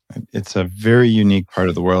 It's a very unique part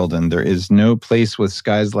of the world, and there is no place with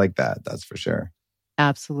skies like that. That's for sure.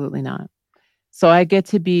 Absolutely not. So I get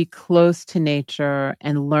to be close to nature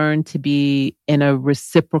and learn to be in a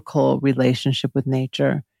reciprocal relationship with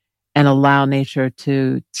nature and allow nature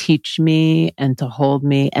to teach me and to hold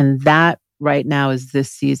me. And that right now is this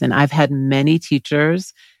season. I've had many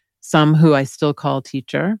teachers, some who I still call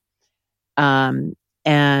teacher. And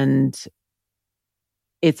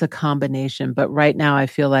it's a combination. But right now I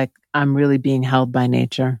feel like I'm really being held by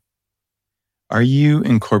nature. Are you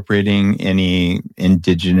incorporating any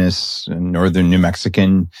indigenous northern New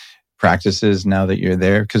Mexican practices now that you're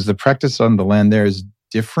there? Because the practice on the land there is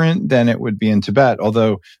different than it would be in Tibet,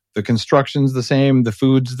 although the construction's the same, the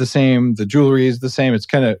food's the same, the jewelry is the same. It's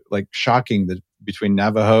kind of like shocking that between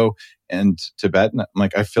Navajo and Tibet. And I'm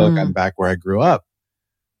like, I feel like I'm back where I grew up.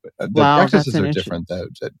 The Wow, that's practices an are different though.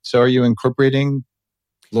 So are you incorporating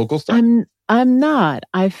local stuff? I'm not.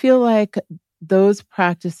 I feel like those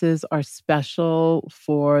practices are special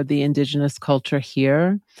for the indigenous culture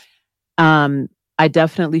here. I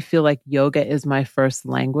definitely feel like yoga is my first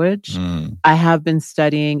language. I have been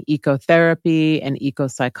studying ecotherapy and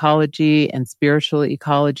eco-psychology and spiritual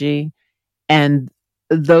ecology. And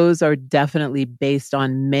those are definitely based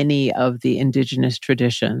on many of the indigenous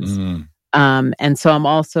traditions. And so I'm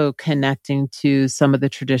also connecting to some of the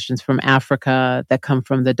traditions from Africa that come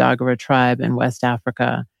from the Dagara tribe in West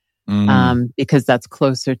Africa. Because that's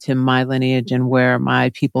closer to my lineage and where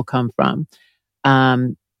my people come from.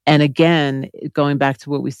 And again, going back to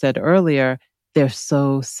what we said earlier, they're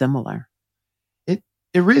so similar. It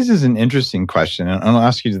raises an interesting question, and I'll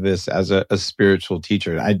ask you this as a spiritual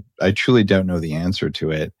teacher. I truly don't know the answer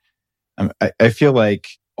to it. I feel like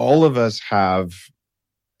all of us have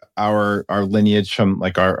our lineage from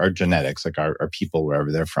like our genetics, like our people,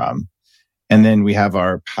 wherever they're from. And then we have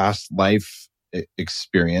our past life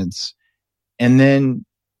experience. And then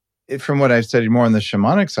from what I've studied more on the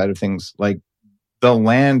shamanic side of things, like the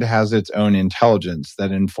land has its own intelligence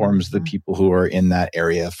that informs the people who are in that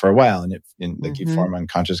area for a while. And like you form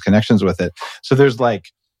unconscious connections with it. So there's like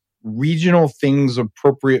regional things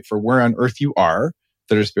appropriate for where on earth you are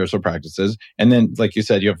that are spiritual practices. And then, like you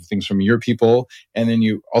said, you have things from your people. And then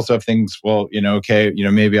you also have things, well,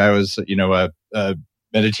 maybe I was, a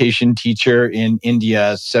meditation teacher in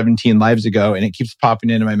India 17 lives ago, and it keeps popping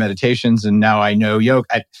into my meditations. And now I know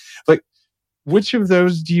yoga. Like, which of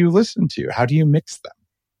those do you listen to? How do you mix them?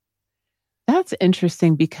 That's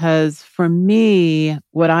interesting because for me,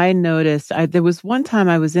 what I noticed, there was one time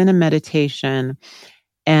I was in a meditation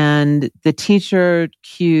and the teacher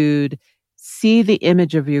cued, see the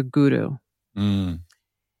image of your guru.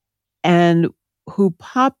 And who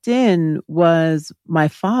popped in was my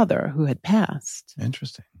father who had passed.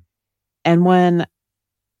 Interesting. And when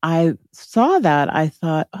I saw that, I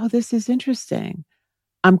thought, oh, this is interesting.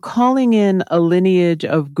 I'm calling in a lineage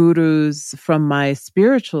of gurus from my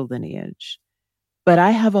spiritual lineage, but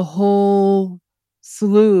I have a whole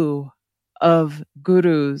slew of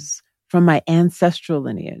gurus from my ancestral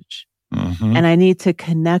lineage. And I need to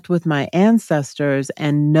connect with my ancestors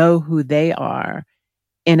and know who they are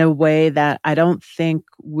in a way that I don't think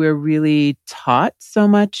we're really taught so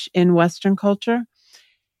much in Western culture.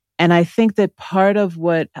 And I think that part of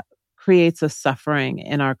what creates a suffering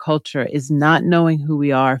in our culture is not knowing who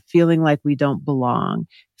we are, feeling like we don't belong,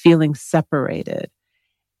 feeling separated.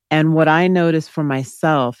 And what I notice for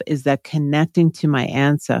myself is that connecting to my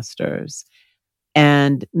ancestors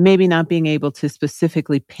and maybe not being able to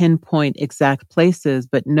specifically pinpoint exact places,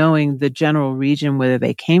 but knowing the general region where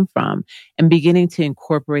they came from and beginning to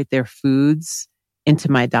incorporate their foods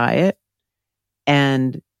into my diet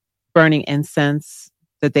and burning incense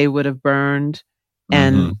that they would have burned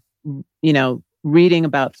and, reading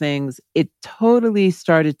about things, it totally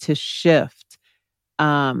started to shift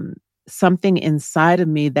something inside of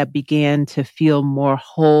me that began to feel more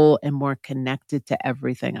whole and more connected to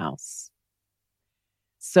everything else.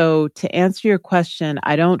 So to answer your question,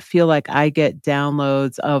 I don't feel like I get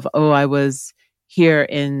downloads of, oh, I was here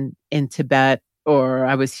in Tibet or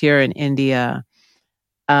I was here in India.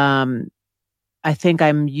 I think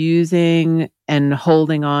I'm using and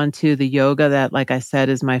holding on to the yoga that, like I said,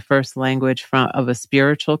 is my first language of a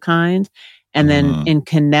spiritual kind. And then in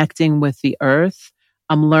connecting with the earth,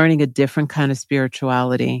 I'm learning a different kind of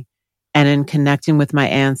spirituality. And in connecting with my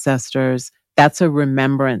ancestors, that's a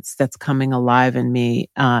remembrance that's coming alive in me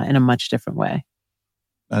in a much different way.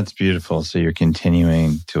 That's beautiful. So you're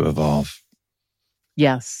continuing to evolve.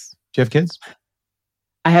 Yes. Do you have kids?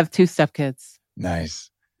 I have 2 stepkids. Nice.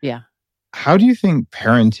 Yeah. How do you think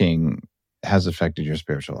parenting has affected your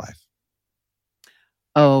spiritual life?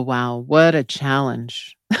 Oh, wow. What a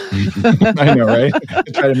challenge. I know, right?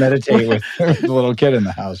 Try to meditate with the little kid in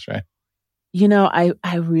the house, right?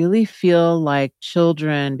 I really feel like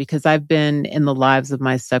children, because I've been in the lives of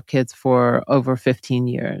my stepkids for over 15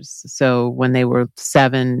 years. So when they were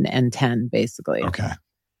 7 and 10, basically. Okay.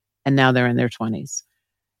 And now they're in their 20s,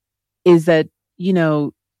 is that,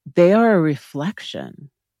 they are a reflection.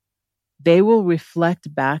 They will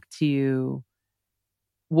reflect back to you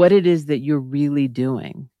what it is that you're really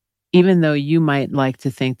doing. Even though you might like to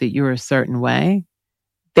think that you're a certain way,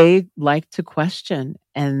 they like to question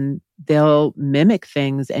and they'll mimic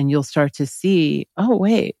things and you'll start to see, oh,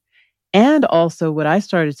 wait. And also what I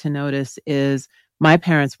started to notice is my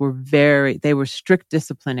parents were they were strict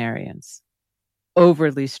disciplinarians,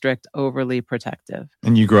 overly strict, overly protective.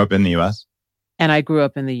 And you grew up in the U.S.? And I grew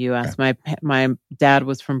up in the U.S. Okay. My dad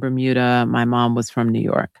was from Bermuda. My mom was from New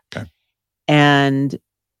York. Okay. And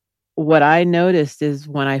what I noticed is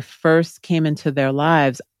when I first came into their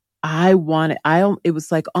lives, it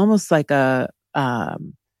was like almost like a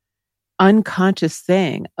unconscious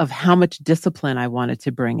thing of how much discipline I wanted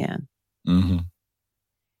to bring in. Mm-hmm.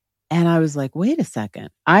 And I was like, wait a second.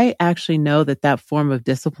 I actually know that form of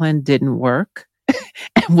discipline didn't work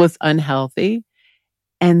and was unhealthy.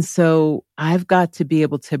 And so I've got to be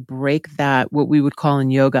able to break that, what we would call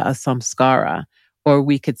in yoga, a samskara, or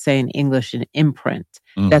we could say in English, an imprint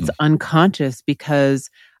that's unconscious,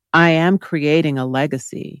 because I am creating a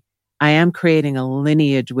legacy. I am creating a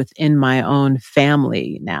lineage within my own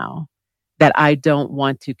family now that I don't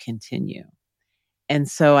want to continue. And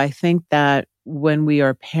so I think that when we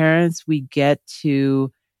are parents, we get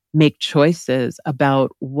to make choices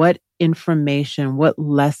about what information, what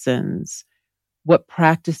lessons, what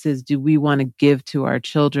practices do we want to give to our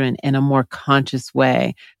children in a more conscious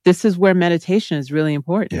way. This is where meditation is really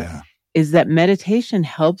important. Yeah. Is that meditation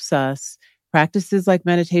helps us, practices like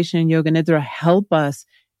meditation and yoga nidra help us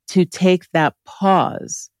to take that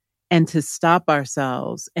pause and to stop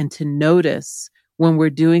ourselves and to notice when we're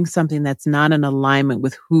doing something that's not in alignment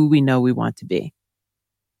with who we know we want to be.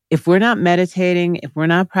 If we're not meditating, if we're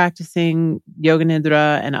not practicing yoga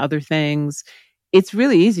nidra and other things, it's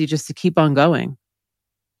really easy just to keep on going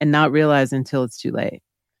and not realize until it's too late.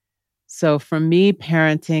 So for me,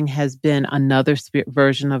 parenting has been another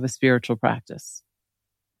version of a spiritual practice.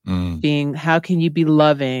 Being, how can you be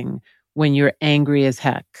loving when you're angry as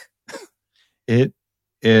heck? It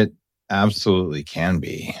absolutely can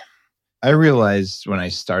be. I realized when I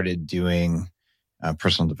started doing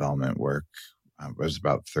personal development work, I was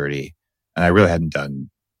about 30, and I really hadn't done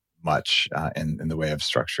much in the way of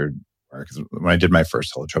structured work. When I did my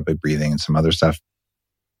first holotropic breathing and some other stuff,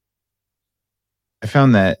 I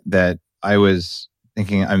found that I was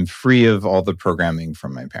thinking I'm free of all the programming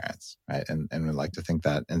from my parents, right? And would like to think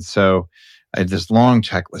that. And so I had this long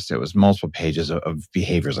checklist. It was multiple pages of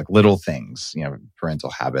behaviors, like little things,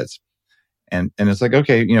 parental habits. And it's like,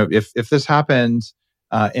 okay, if this happens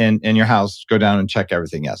in your house, go down and check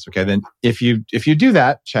everything. Yes. Okay. Then if you do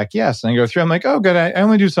that, check yes. And I go through, I'm like, oh, good. I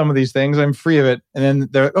only do some of these things. I'm free of it. And then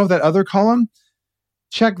that other column,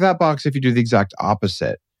 check that box if you do the exact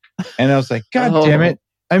opposite. And I was like, God damn it.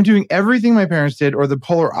 I'm doing everything my parents did or the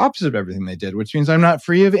polar opposite of everything they did, which means I'm not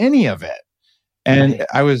free of any of it. And right.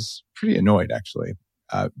 I was pretty annoyed, actually.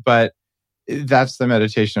 But that's the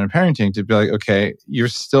meditation and parenting, to be like, okay, you're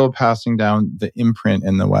still passing down the imprint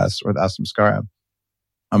in the West, or the samskara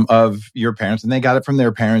of your parents. And they got it from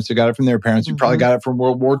their parents, who got it from their parents, who probably got it from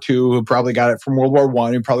World War II, who probably got it from World War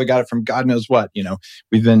I, who probably got it from God knows what.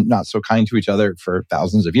 We've been not so kind to each other for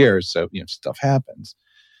thousands of years. So, stuff happens.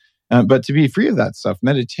 But to be free of that stuff,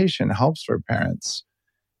 meditation helps for parents.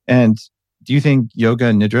 And do you think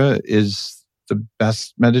yoga nidra is the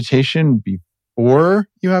best meditation before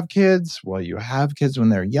you have kids, while you have kids when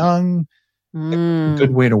they're young? A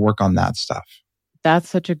good way to work on that stuff. That's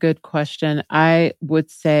such a good question. I would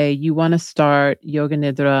say you want to start yoga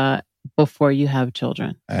nidra before you have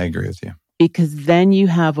children. I agree with you. Because then you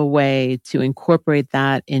have a way to incorporate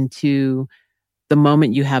that into the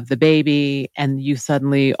moment you have the baby and you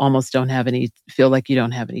suddenly almost feel like you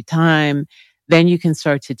don't have any time. Then you can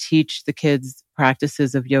start to teach the kids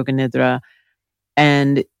practices of yoga nidra.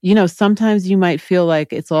 And, sometimes you might feel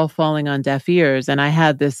like it's all falling on deaf ears. And I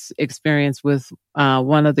had this experience with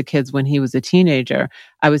one of the kids when he was a teenager.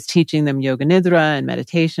 I was teaching them yoga nidra and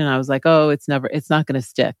meditation. I was like, oh, it's not going to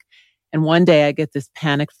stick. And one day I get this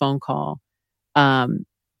panic phone call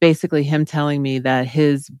basically him telling me that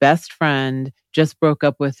his best friend just broke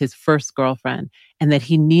up with his first girlfriend and that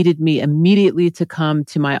he needed me immediately to come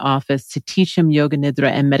to my office to teach him yoga nidra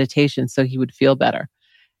and meditation so he would feel better.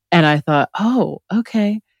 And I thought, oh,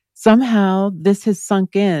 okay. Somehow this has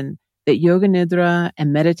sunk in that yoga nidra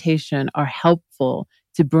and meditation are helpful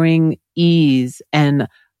to bring ease and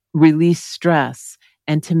release stress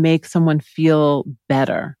and to make someone feel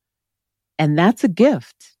better. And that's a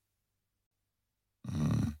gift.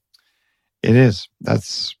 It is.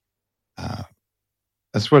 That's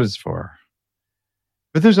what it's for.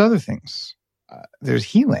 But there's other things. There's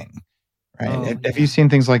healing, right? Oh, Have you seen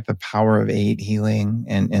things like the Power of 8 healing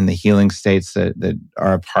and the healing states that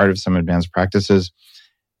are a part of some advanced practices?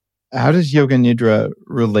 How does yoga nidra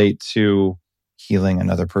relate to healing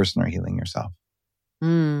another person or healing yourself?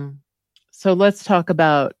 So let's talk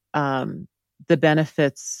about the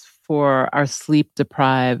benefits for our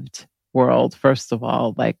sleep-deprived world, first of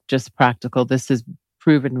all, like just practical. This is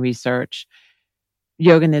proven research.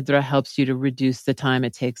 Yoga nidra helps you to reduce the time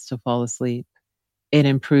it takes to fall asleep. It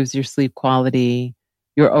improves your sleep quality,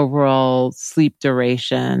 your overall sleep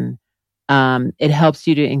duration. It helps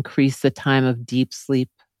you to increase the time of deep sleep,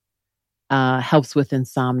 helps with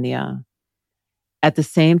insomnia. At the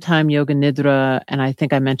same time, yoga nidra, and I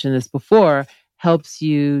think I mentioned this before, helps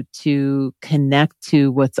you to connect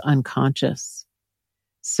to what's unconscious.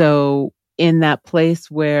 So in that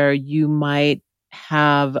place where you might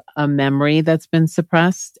have a memory that's been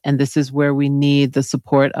suppressed, and this is where we need the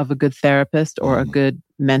support of a good therapist or a good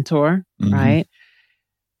mentor, right?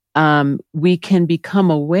 We can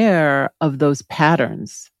become aware of those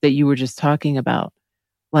patterns that you were just talking about.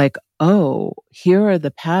 Like, oh, here are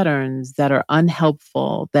the patterns that are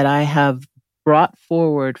unhelpful that I have brought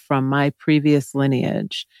forward from my previous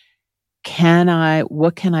lineage.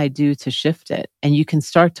 What can I do to shift it? And you can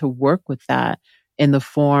start to work with that in the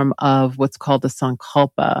form of what's called a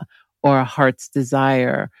sankalpa or a heart's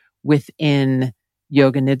desire within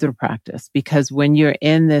yoga nidra practice. Because when you're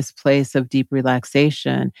in this place of deep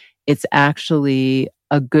relaxation, it's actually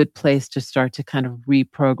a good place to start to kind of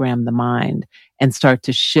reprogram the mind and start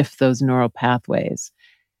to shift those neural pathways.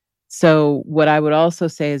 So what I would also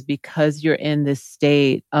say is because you're in this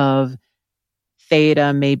state of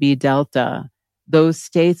theta, maybe delta, those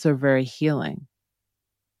states are very healing.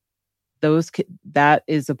 That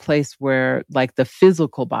is a place where like the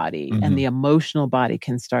physical body and the emotional body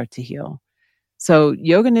can start to heal. So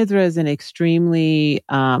yoga nidra is an extremely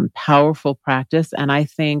powerful practice. And I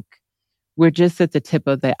think we're just at the tip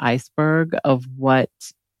of the iceberg of what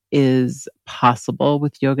is possible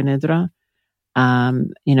with yoga nidra.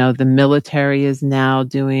 The military is now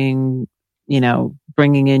doing,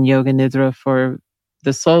 bringing in yoga nidra for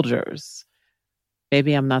the soldiers.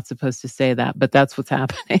 Maybe I'm not supposed to say that, but that's what's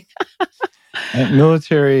happening. And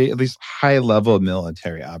military, at least high-level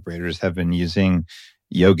military operators have been using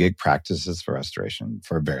yogic practices for restoration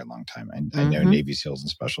for a very long time. I know Navy SEALs and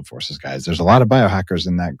Special Forces guys. There's a lot of biohackers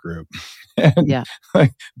in that group. And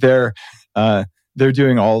they're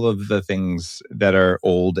doing all of the things that are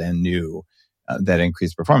old and new that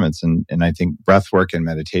increase performance. And I think breath work and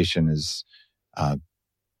meditation is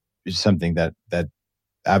something that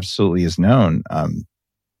absolutely is known.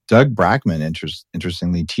 Doug Brackman,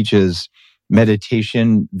 interestingly, teaches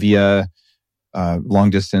meditation via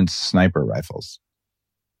long-distance sniper rifles.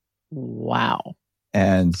 Wow.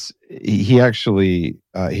 And he actually,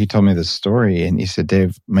 he told me this story and he said,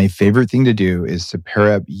 Dave, my favorite thing to do is to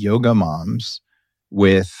pair up yoga moms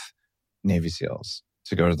with Navy SEALs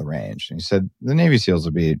to go to the range. And he said, the Navy SEALs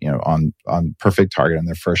will be, on perfect target on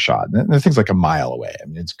their first shot. And they're things like a mile away. I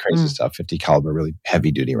mean, it's crazy stuff, 50 caliber, really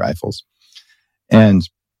heavy duty rifles. And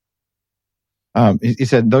he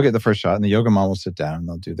said they'll get the first shot and the yoga mom will sit down and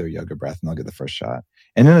they'll do their yoga breath and they'll get the first shot.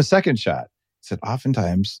 And then the second shot, he said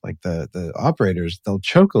oftentimes like the operators, they'll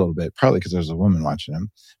choke a little bit, probably because there's a woman watching them,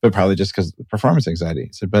 but probably just because of performance anxiety.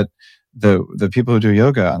 He said, but the people who do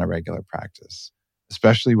yoga on a regular practice,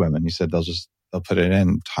 especially women, he said they'll put it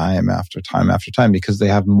in time after time after time because they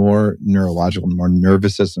have more neurological, more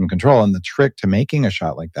nervous system control. And the trick to making a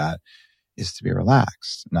shot like that is to be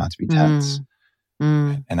relaxed, not to be tense.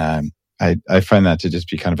 And I find that to just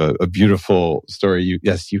be kind of a beautiful story. You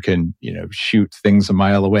can, shoot things a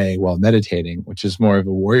mile away while meditating, which is more of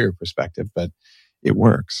a warrior perspective, but it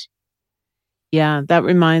works. Yeah, that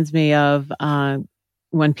reminds me of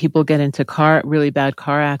when people get into really bad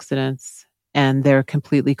car accidents and they're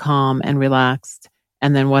completely calm and relaxed.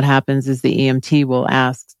 And then what happens is the EMT will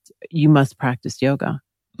ask, you must practice yoga.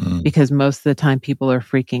 Because most of the time people are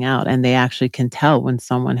freaking out and they actually can tell when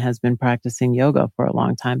someone has been practicing yoga for a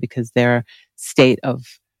long time because their state of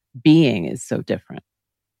being is so different.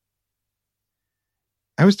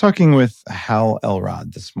 I was talking with Hal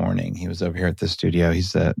Elrod this morning. He was over here at the studio.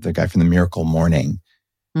 He's the guy from the Miracle Morning.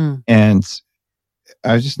 And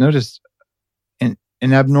I just noticed an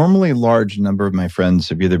abnormally large number of my friends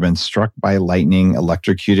have either been struck by lightning,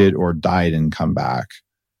 electrocuted, or died and come back.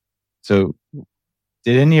 So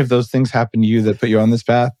did any of those things happen to you that put you on this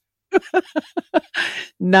path?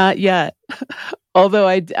 Not yet. Although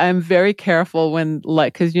I'm very careful when,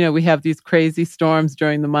 because, we have these crazy storms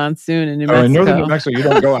during the monsoon in New Mexico. In northern New Mexico, you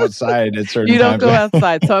don't go outside at certain times. You don't go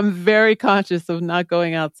outside. So I'm very conscious of not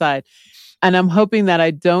going outside. And I'm hoping that I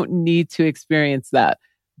don't need to experience that.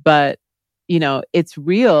 But, it's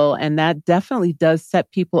real. And that definitely does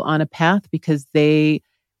set people on a path because we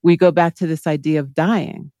go back to this idea of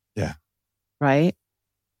dying. Yeah. Right?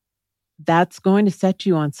 That's going to set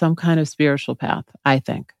you on some kind of spiritual path, I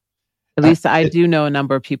think. At least I do know a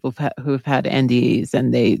number of people who've had NDEs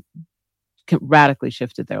and they radically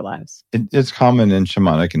shifted their lives. It's common in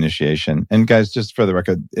shamanic initiation. And guys, just for the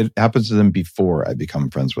record, it happens to them before I become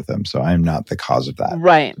friends with them. So I'm not the cause of that.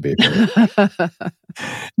 Right.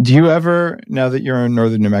 Do you ever, now that you're in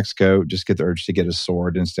northern New Mexico, just get the urge to get a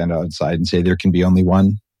sword and stand outside and say there can be only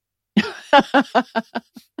one?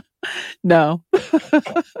 No.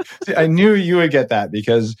 See, I knew you would get that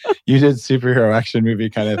because you did superhero action movie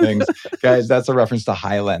kind of things. Guys, that's a reference to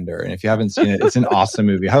Highlander. And if you haven't seen it, it's an awesome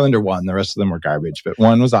movie. Highlander 1, the rest of them were garbage, but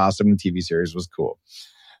 1 was awesome and the TV series was cool.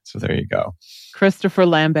 So there you go. Christopher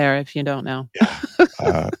Lambert, if you don't know.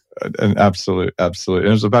 Yeah. An absolute. And it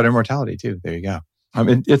was about immortality too. There you go.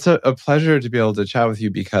 It's a pleasure to be able to chat with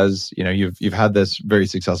you because, you've had this very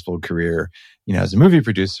successful career, as a movie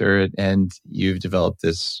producer, and you've developed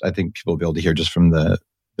this, I think people will be able to hear just from the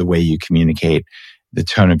way you communicate, the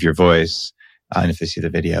tone of your voice. And if they see the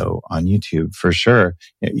video on YouTube, for sure,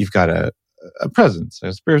 you've got a presence,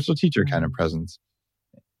 a spiritual teacher kind of presence.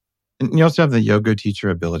 And you also have the yoga teacher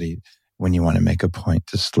ability when you want to make a point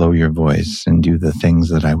to slow your voice and do the things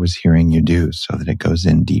that I was hearing you do so that it goes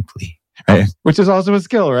in deeply. Right? Which is also a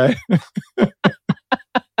skill, right?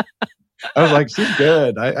 I was like, she's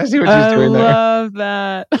good. I see what she's doing there. I love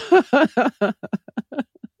that.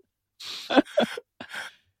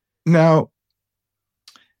 Now,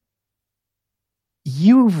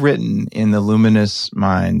 you've written in The Luminous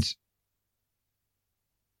Mind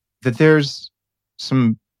that there's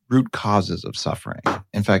some root causes of suffering.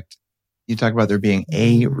 In fact, you talk about there being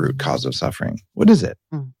a root cause of suffering. What is it?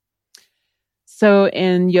 So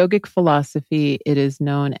in yogic philosophy, it is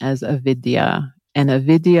known as avidya. And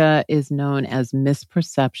avidya is known as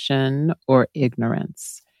misperception or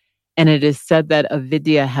ignorance. And it is said that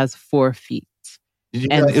avidya has 4 feet. Is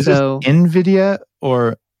this NVIDIA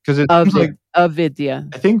or because it seems like avidya?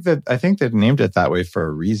 I think they've named it that way for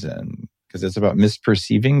a reason because it's about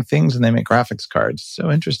misperceiving things and they make graphics cards. So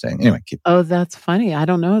interesting. Anyway, Oh, that's funny. I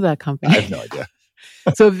don't know that company. I have no idea.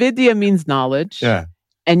 So vidya means knowledge. Yeah.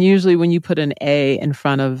 And usually when you put an A in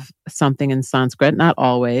front of something in Sanskrit, not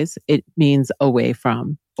always, it means away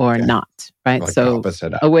from or not, right? Like so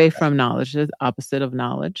away from knowledge is opposite of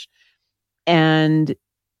knowledge. And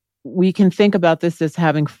we can think about this as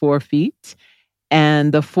having 4 feet.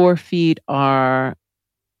 And the 4 feet are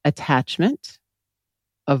attachment,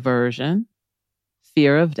 aversion,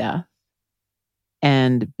 fear of death,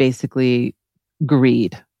 and basically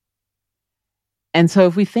greed. And so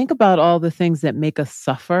if we think about all the things that make us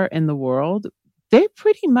suffer in the world, they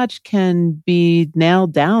pretty much can be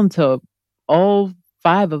nailed down to all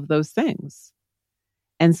 5 of those things.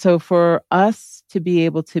 And so for us to be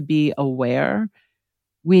able to be aware,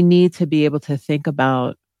 we need to be able to think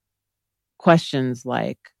about questions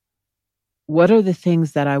like, what are the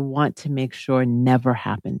things that I want to make sure never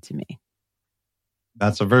happen to me?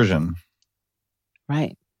 That's aversion.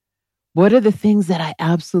 Right. What are the things that I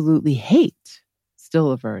absolutely hate?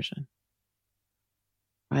 Still aversion,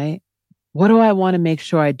 right? What do I want to make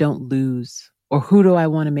sure I don't lose? Or who do I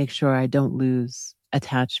want to make sure I don't lose?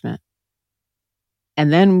 Attachment.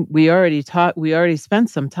 And then we already spent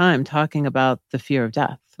some time talking about the fear of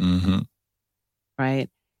death, right?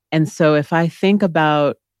 And so if I think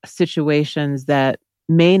about situations that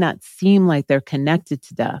may not seem like they're connected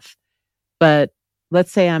to death, but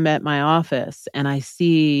let's say I'm at my office and I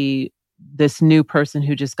see this new person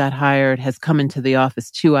who just got hired has come into the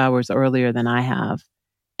office 2 hours earlier than I have,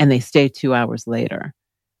 and they stay 2 hours later,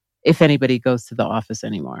 if anybody goes to the office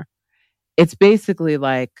anymore. It's basically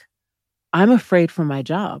like, I'm afraid for my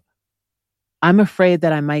job. I'm afraid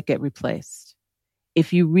that I might get replaced.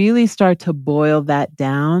 If you really start to boil that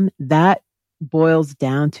down, that boils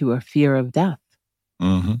down to a fear of death,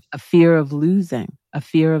 a fear of losing, a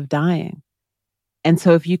fear of dying. And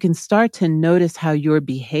so if you can start to notice how your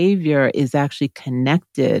behavior is actually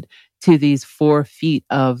connected to these 4 feet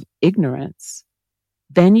of ignorance,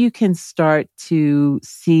 then you can start to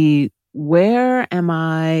see, where am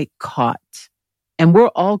I caught? And we're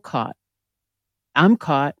all caught. I'm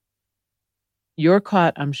caught. You're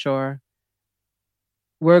caught, I'm sure.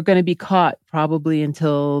 We're going to be caught probably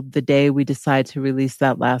until the day we decide to release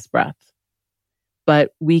that last breath.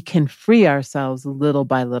 But we can free ourselves little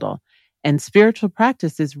by little. And spiritual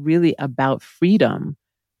practice is really about freedom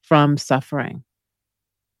from suffering,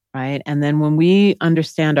 right? And then when we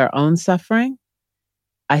understand our own suffering,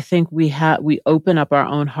 I think we open up our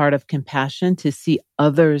own heart of compassion to see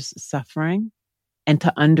others suffering and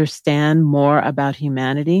to understand more about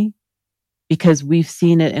humanity because we've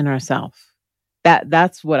seen it in ourselves.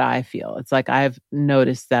 That's what I feel. It's like I've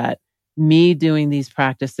noticed that me doing these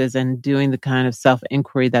practices and doing the kind of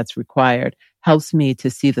self-inquiry that's required helps me to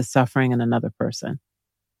see the suffering in another person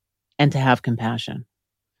and to have compassion.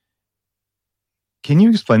 Can you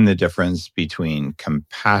explain the difference between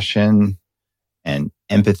compassion and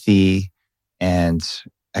empathy and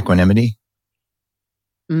equanimity?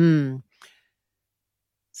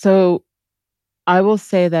 So I will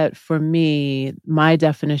say that for me, my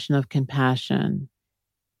definition of compassion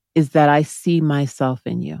is that I see myself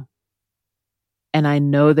in you. And I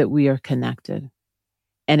know that we are connected.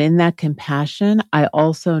 And in that compassion, I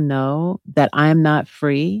also know that I'm not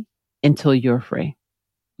free until you're free.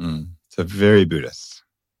 It's a very Buddhist.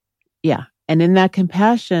 Yeah. And in that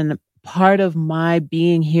compassion, part of my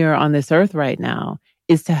being here on this earth right now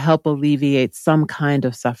is to help alleviate some kind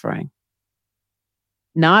of suffering.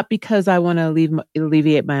 Not because I want to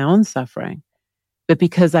alleviate my own suffering, but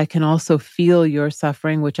because I can also feel your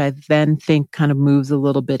suffering, which I then think kind of moves a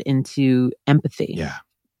little bit into empathy. Yeah.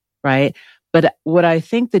 Right? But what I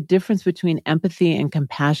think the difference between empathy and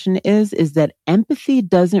compassion is that empathy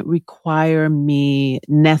doesn't require me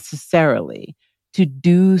necessarily to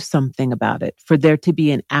do something about it, for there to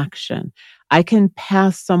be an action. I can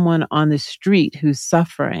pass someone on the street who's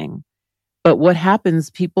suffering, but what happens,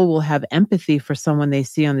 people will have empathy for someone they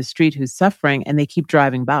see on the street who's suffering and they keep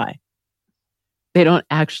driving by. They don't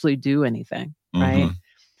actually do anything, right?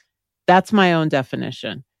 That's my own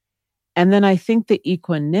definition. And then I think the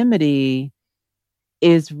equanimity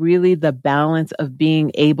is really the balance of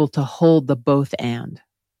being able to hold the both and.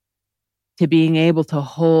 To being able to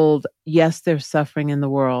hold, yes, there's suffering in the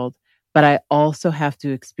world, but I also have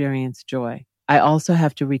to experience joy. I also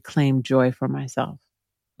have to reclaim joy for myself.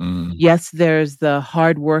 Yes, there's the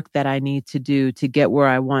hard work that I need to do to get where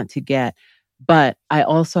I want to get, but I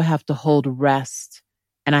also have to hold rest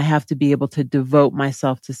and I have to be able to devote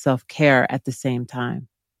myself to self-care at the same time.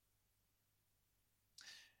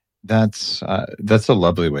 That's a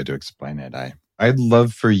lovely way to explain it. I'd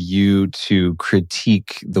love for you to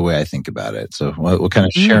critique the way I think about it. So we'll kind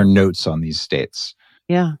of share notes on these states.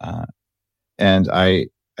 Yeah. And I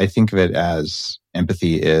think of it as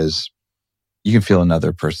empathy is you can feel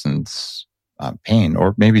another person's pain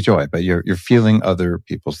or maybe joy, but you're feeling other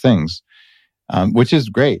people's things, which is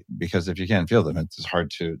great because if you can't feel them, it's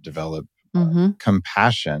hard to develop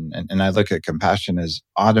compassion. And I look at compassion as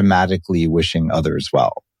automatically wishing others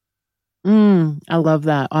well. I love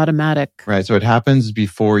that. Automatic. Right. So it happens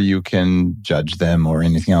before you can judge them or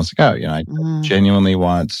anything else. Like, oh, I genuinely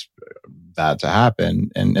want that to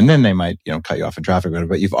happen. And then they might, cut you off in traffic,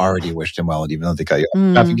 but you've already wished them well. And even though they cut you off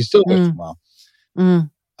in traffic, you still wish them well.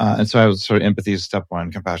 And so I was sort of empathy is step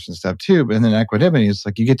 1, compassion step 2. But then equanimity is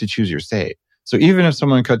like you get to choose your state. So even if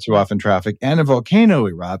someone cuts you off in traffic and a volcano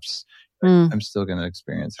erupts, I'm still going to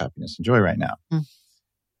experience happiness and joy right now.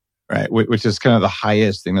 Right. Which is kind of the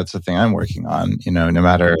highest thing. That's the thing I'm working on, no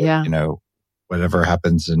matter, whatever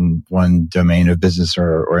happens in one domain of business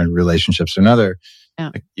or in relationships or another,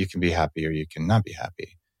 like you can be happy or you can not be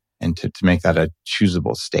happy. And to make that a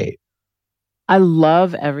choosable state. I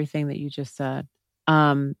love everything that you just said.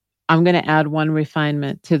 I'm going to add one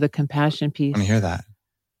refinement to the compassion piece. I want to hear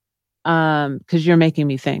that. Because you're making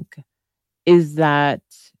me think, is that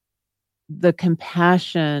the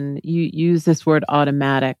compassion, you use this word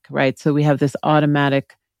automatic, right? So we have this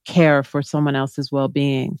automatic care for someone else's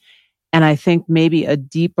well-being. And I think maybe a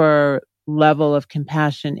deeper level of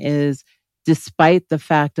compassion is despite the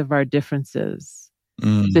fact of our differences,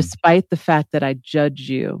 despite the fact that I judge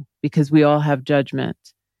you, because we all have judgment,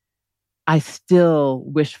 I still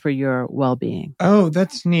wish for your well-being. Oh,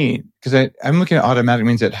 that's neat. Because I'm looking at automatic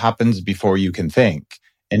means it happens before you can think.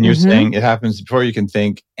 And you're saying it happens before you can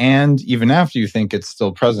think, and even after you think, it's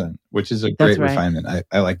still present, which is a great refinement.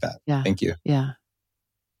 I like that. Yeah. Thank you. Yeah.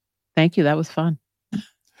 Thank you. That was fun.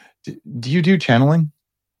 Do you do channeling?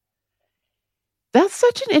 That's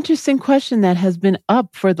such an interesting question that has been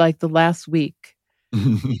up for like the last week.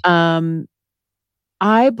 Um,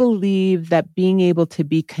 I believe that being able to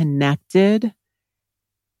be connected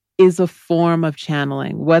is a form of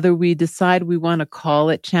channeling. Whether we decide we want to call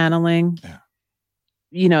it channeling,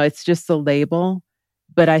 it's just a label.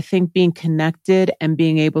 But I think being connected and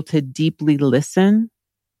being able to deeply listen,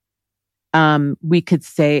 we could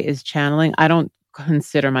say is channeling. I don't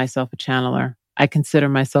consider myself a channeler. I consider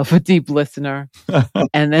myself a deep listener.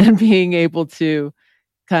 And then being able to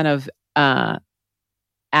kind of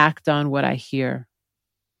act on what I hear,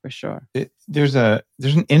 for sure. There's an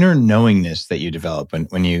inner knowingness that you develop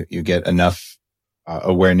when you get enough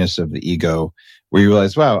awareness of the ego, where you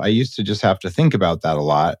realize, wow, I used to just have to think about that a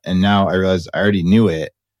lot. And now I realize I already knew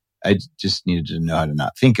it. I just needed to know how to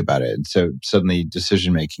not think about it. And so suddenly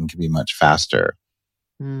decision-making can be much faster.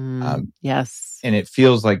 Yes. And it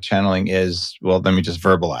feels like channeling is, well, let me just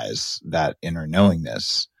verbalize that inner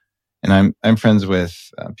knowingness. And I'm friends with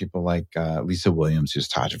people like Lisa Williams, who's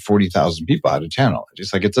taught 40,000 people how to channel.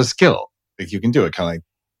 Just like it's a skill. Like you can do it, kind of like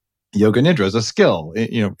yoga nidra is a skill.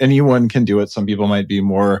 Anyone can do it. Some people might be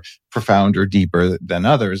more profound or deeper than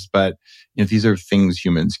others, but these are things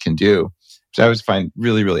humans can do. Which I always find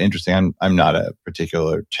really, really interesting. I'm not a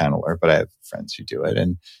particular channeler, but I have friends who do it,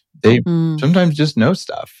 and they sometimes just know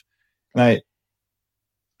stuff. And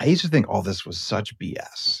I used to think all this was such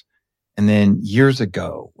BS. And then years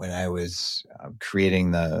ago, when I was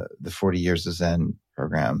creating the 40 Years of Zen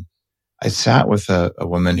program, I sat with a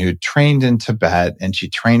woman who trained in Tibet, and she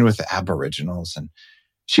trained with the Aboriginals, and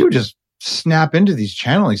she would just snap into these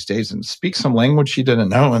channeling states and speak some language she didn't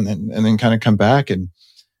know, and then kind of come back and,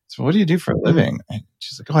 so what do you do for a living? And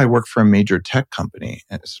she's like, oh, I work for a major tech company.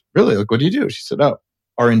 And it's really, like, what do you do? She said, oh,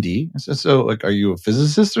 R&D. I said, so like, are you a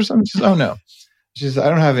physicist or something? She said, oh, no. She says, I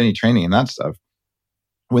don't have any training in that stuff.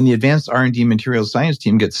 When the advanced R&D materials science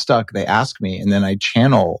team gets stuck, they ask me, and then I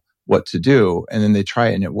channel what to do, and then they try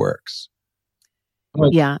it and it works.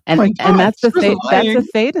 Like, yeah. And that's the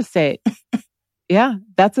theta state. Yeah.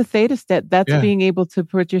 That's a theta state. That's being able to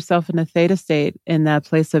put yourself in a theta state, in that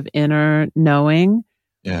place of inner knowing.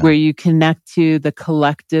 Yeah. Where you connect to the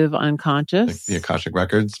collective unconscious, like the Akashic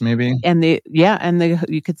records, maybe, and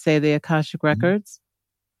you could say the Akashic records.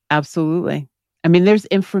 Absolutely. I mean, there's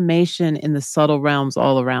information in the subtle realms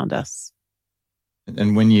all around us.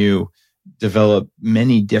 And when you develop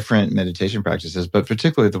many different meditation practices, but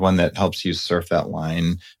particularly the one that helps you surf that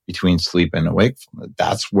line between sleep and awakefulness,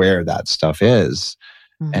 that's where that stuff is.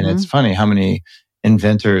 And it's funny how many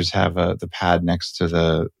inventors have the pad next to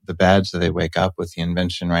the bed, so they wake up with the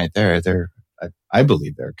invention right there. I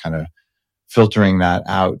believe they're kind of filtering that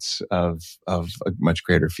out of a much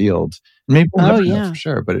greater field. Maybe we'll never know for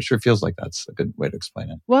sure, but it sure feels like that's a good way to explain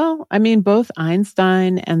it. Well, I mean, both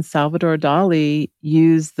Einstein and Salvador Dali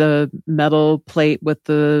used the metal plate with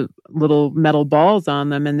the little metal balls on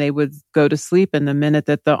them, and they would go to sleep. And the minute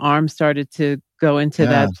that the arm started to go into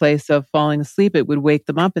that place of falling asleep, it would wake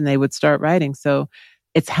them up and they would start writing. So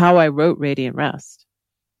it's how I wrote Radiant Rest.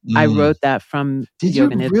 I wrote that from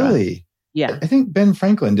Yoga Nidra. Really? Yeah. I think Ben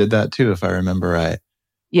Franklin did that too, if I remember right.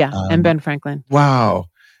 Yeah, and Ben Franklin. Wow.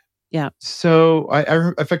 Yeah. So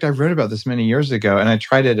in fact, I wrote about this many years ago, and I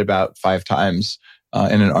tried it about 5 times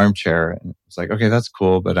in an armchair. And it's like, okay, that's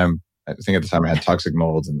cool, but I think at the time I had toxic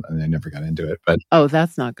mold, and I never got into it. But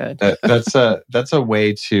that's not good. that's a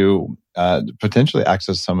way to potentially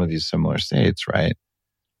access some of these similar states, right?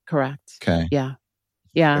 Correct. Okay. Yeah.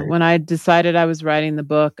 Yeah. When I decided I was writing the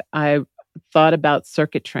book, I thought about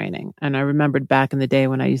circuit training. And I remembered back in the day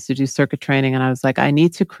when I used to do circuit training, and I was like, I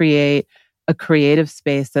need to create a creative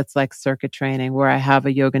space that's like circuit training, where I have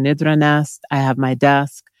a yoga nidra nest, I have my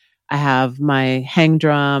desk, I have my hang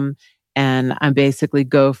drum, and I basically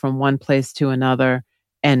go from one place to another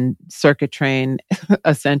and circuit train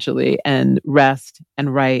essentially, and rest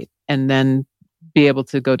and write, and then be able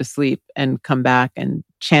to go to sleep and come back and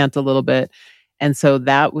chant a little bit. And so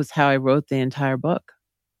that was how I wrote the entire book.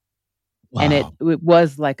 Wow. And it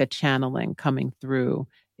was like a channeling coming through,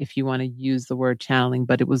 if you want to use the word channeling,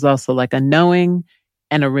 but it was also like a knowing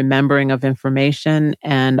and a remembering of information,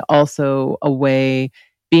 and also a way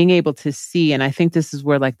being able to see. And I think this is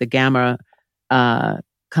where like the gamma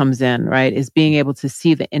comes in, right? Is being able to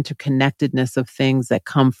see the interconnectedness of things that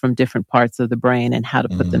come from different parts of the brain, and how to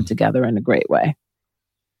put them together in a great way.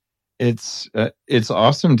 It's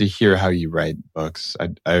awesome to hear how you write books.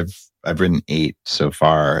 I've written 8 so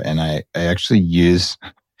far, and I actually use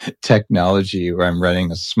technology where I'm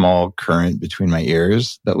running a small current between my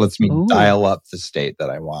ears that lets me dial up the state that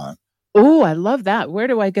I want. Oh, I love that. Where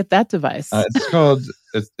do I get that device? It's called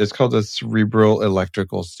it's called a cerebral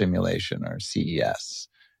electrical stimulation, or CES.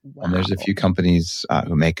 Wow. And there's a few companies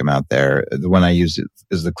who make them out there. The one I use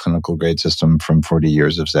is the clinical grade system from 40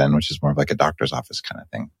 Years of Zen, which is more of like a doctor's office kind of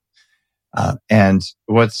thing. And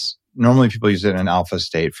what's normally people use it in alpha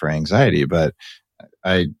state for anxiety, but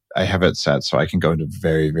I have it set so I can go into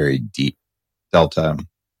very, very deep delta,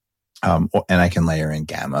 and I can layer in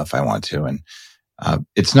gamma if I want to. And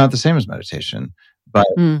it's not the same as meditation, but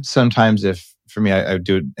sometimes for me, I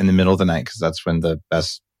do it in the middle of the night because that's when the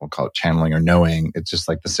best, we'll call it channeling or knowing. It's just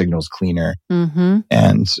like the signal's cleaner.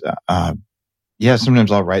 And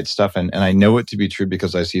sometimes I'll write stuff and I know it to be true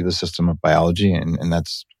because I see the system of biology, and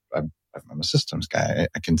that's, I'm a systems guy.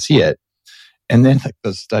 I can see it. And then like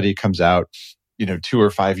the study comes out, 2 or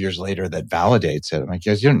 5 years later that validates it. I'm like,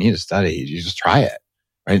 guys, you don't need a study. You just try it,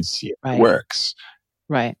 right? And see if it works.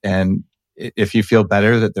 Right. And if you feel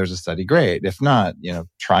better that there's a study, great. If not,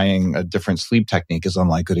 trying a different sleep technique is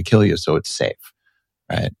unlikely to kill you. So it's safe,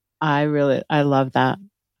 right? I love that.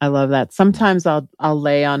 I love that. Sometimes I'll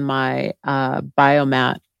lay on my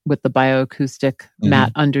biomat with the bioacoustic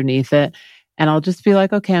mat underneath it. And I'll just be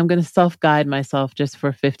like, okay, I'm going to self-guide myself just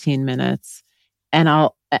for 15 minutes. And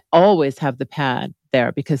I'll always have the pad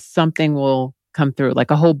there because something will come through.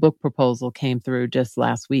 Like a whole book proposal came through just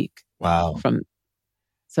last week. Wow.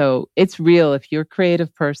 So it's real. If you're a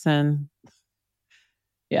creative person,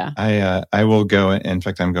 yeah. I will go. In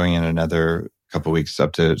fact, I'm going in another couple of weeks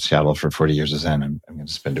up to Seattle for 40 Years of Zen. I'm going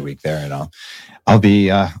to spend a week there, and I'll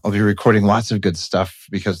be recording lots of good stuff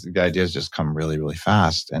because the ideas just come really, really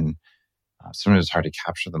fast. And sometimes it's hard to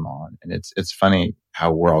capture them all. And it's funny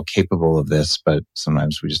how we're all capable of this, but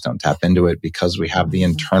sometimes we just don't tap into it because we have the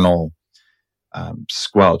internal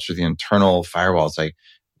squelch or the internal firewall. It's like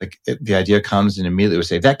the idea comes and immediately we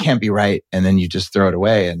say, that can't be right. And then you just throw it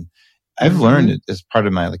away. And I've learned it as part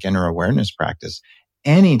of my inner awareness practice.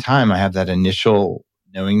 Anytime I have that initial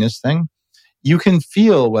knowingness thing, you can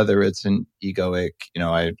feel whether it's an egoic,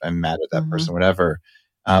 I'm mad at that person, whatever,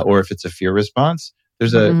 or if it's a fear response.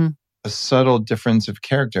 There's a subtle difference of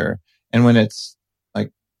character. And when it's like,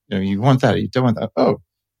 you want that, you don't want that. Oh,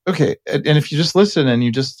 okay. And if you just listen and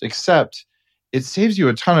you just accept, it saves you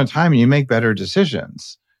a ton of time and you make better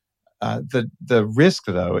decisions. The risk,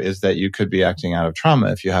 though, is that you could be acting out of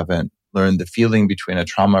trauma if you haven't learned the feeling between a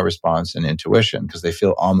trauma response and intuition, because they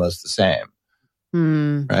feel almost the same.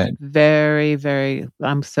 Right? Very, very.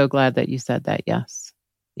 I'm so glad that you said that. Yes.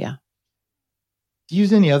 Yeah. Do you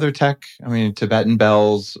use any other tech? I mean, Tibetan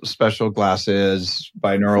bells, special glasses,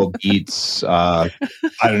 binaural beats, I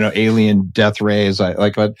don't know, alien death rays.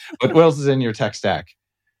 What else is in your tech stack?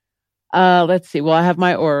 Let's see. Well, I have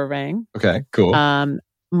my Aura ring. Okay, cool.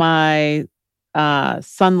 My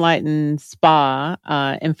sunlight and spa,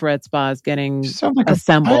 infrared spa is getting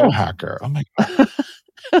assembled. A biohacker. Oh my God.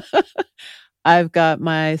 I've got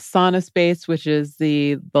my sauna space, which is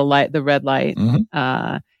the red light.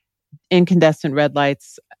 Incandescent red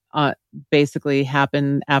lights basically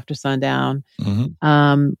happen after sundown.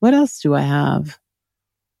 What else do I have?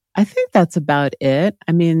 I think that's about it.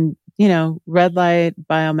 I mean, red light,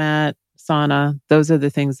 biomat, sauna, those are the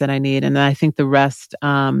things that I need. And I think the rest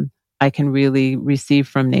I can really receive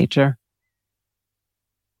from nature.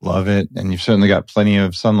 Love it. And you've certainly got plenty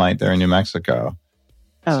of sunlight there in New Mexico.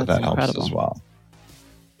 So that incredible. Helps as well.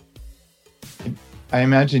 I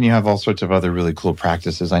imagine you have all sorts of other really cool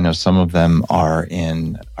practices. I know some of them are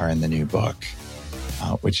in the new book,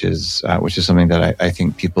 which is something that I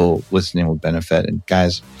think people listening will benefit. And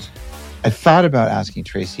guys, I thought about asking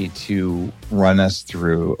Tracee to run us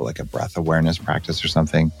through like a breath awareness practice or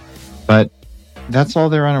something, but that's all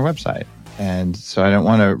there on our website. And so I don't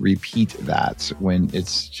want to repeat that when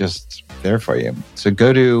it's just there for you. So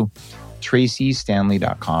go to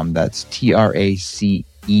TraceeStanley.com. That's TRACEE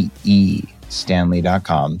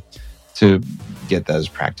Stanley.com to get those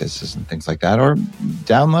practices and things like that. Or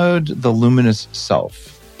download The Luminous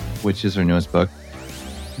Self, which is our newest book.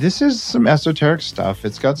 This is some esoteric stuff.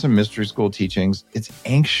 It's got some mystery school teachings. It's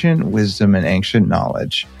ancient wisdom and ancient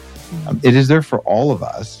knowledge. It is there for all of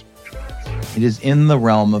us. It is in the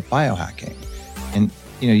realm of biohacking. And,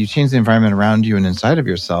 you change the environment around you and inside of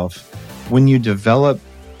yourself when you develop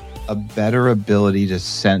a better ability to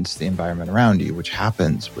sense the environment around you, which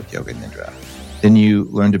happens with Yoga Nidra. Then you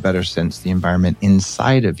learn to better sense the environment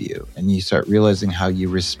inside of you. And you start realizing how you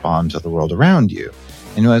respond to the world around you.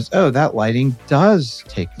 And you realize, that lighting does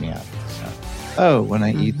take me out of the sun. Oh, when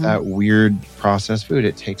I eat that weird processed food,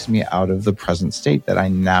 it takes me out of the present state that I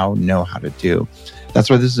now know how to do. That's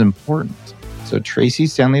why this is important. So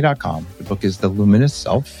TraceeStanley.com. The book is The Luminous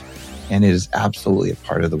Self, and it is absolutely a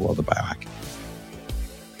part of the world of biohacking.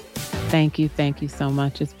 Thank you. Thank you so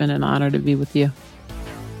much. It's been an honor to be with you.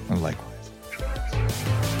 Likewise.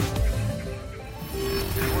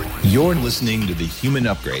 You're listening to The Human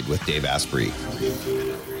Upgrade with Dave Asprey.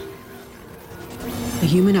 The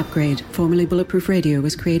Human Upgrade, formerly Bulletproof Radio,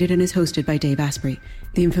 was created and is hosted by Dave Asprey.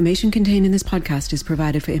 The information contained in this podcast is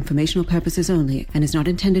provided for informational purposes only and is not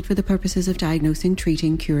intended for the purposes of diagnosing,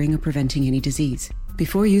 treating, curing, or preventing any disease.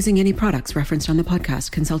 Before using any products referenced on the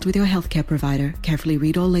podcast, consult with your healthcare provider, carefully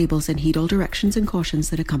read all labels, and heed all directions and cautions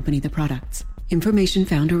that accompany the products. Information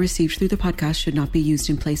found or received through the podcast should not be used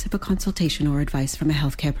in place of a consultation or advice from a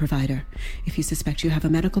healthcare provider. If you suspect you have a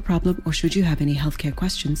medical problem or should you have any healthcare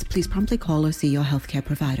questions, please promptly call or see your healthcare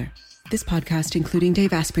provider. This podcast, including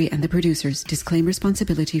Dave Asprey and the producers, disclaim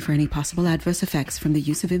responsibility for any possible adverse effects from the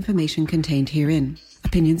use of information contained herein.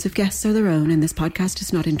 Opinions of guests are their own, and this podcast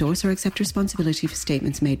does not endorse or accept responsibility for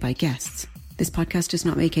statements made by guests. This podcast does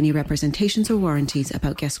not make any representations or warranties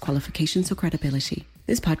about guest qualifications or credibility.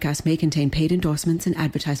 This podcast may contain paid endorsements and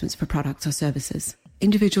advertisements for products or services.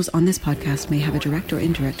 Individuals on this podcast may have a direct or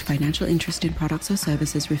indirect financial interest in products or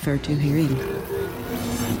services referred to herein.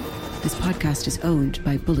 This podcast is owned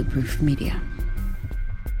by Bulletproof Media.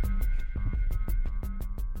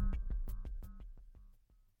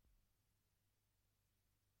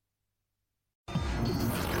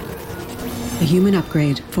 The Human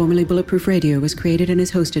Upgrade, formerly Bulletproof Radio, was created and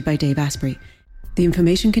is hosted by Dave Asprey. The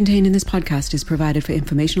information contained in this podcast is provided for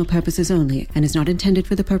informational purposes only and is not intended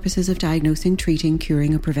for the purposes of diagnosing, treating,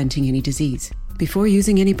 curing, or preventing any disease. Before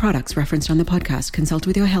using any products referenced on the podcast, consult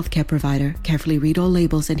with your healthcare provider, carefully read all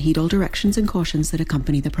labels, and heed all directions and cautions that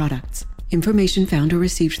accompany the products. Information found or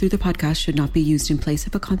received through the podcast should not be used in place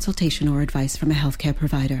of a consultation or advice from a healthcare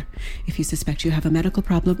provider. If you suspect you have a medical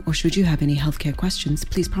problem or should you have any healthcare questions,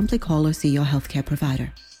 please promptly call or see your healthcare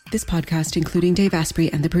provider. This podcast, including Dave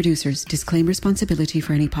Asprey and the producers, disclaim responsibility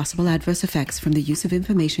for any possible adverse effects from the use of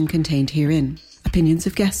information contained herein. Opinions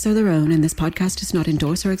of guests are their own, and this podcast does not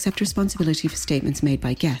endorse or accept responsibility for statements made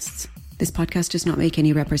by guests. This podcast does not make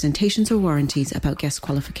any representations or warranties about guest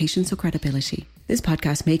qualifications or credibility. This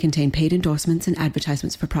podcast may contain paid endorsements and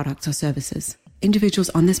advertisements for products or services. Individuals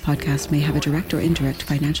on this podcast may have a direct or indirect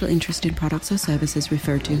financial interest in products or services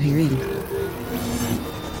referred to herein.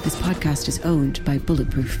 This podcast is owned by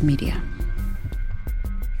Bulletproof Media.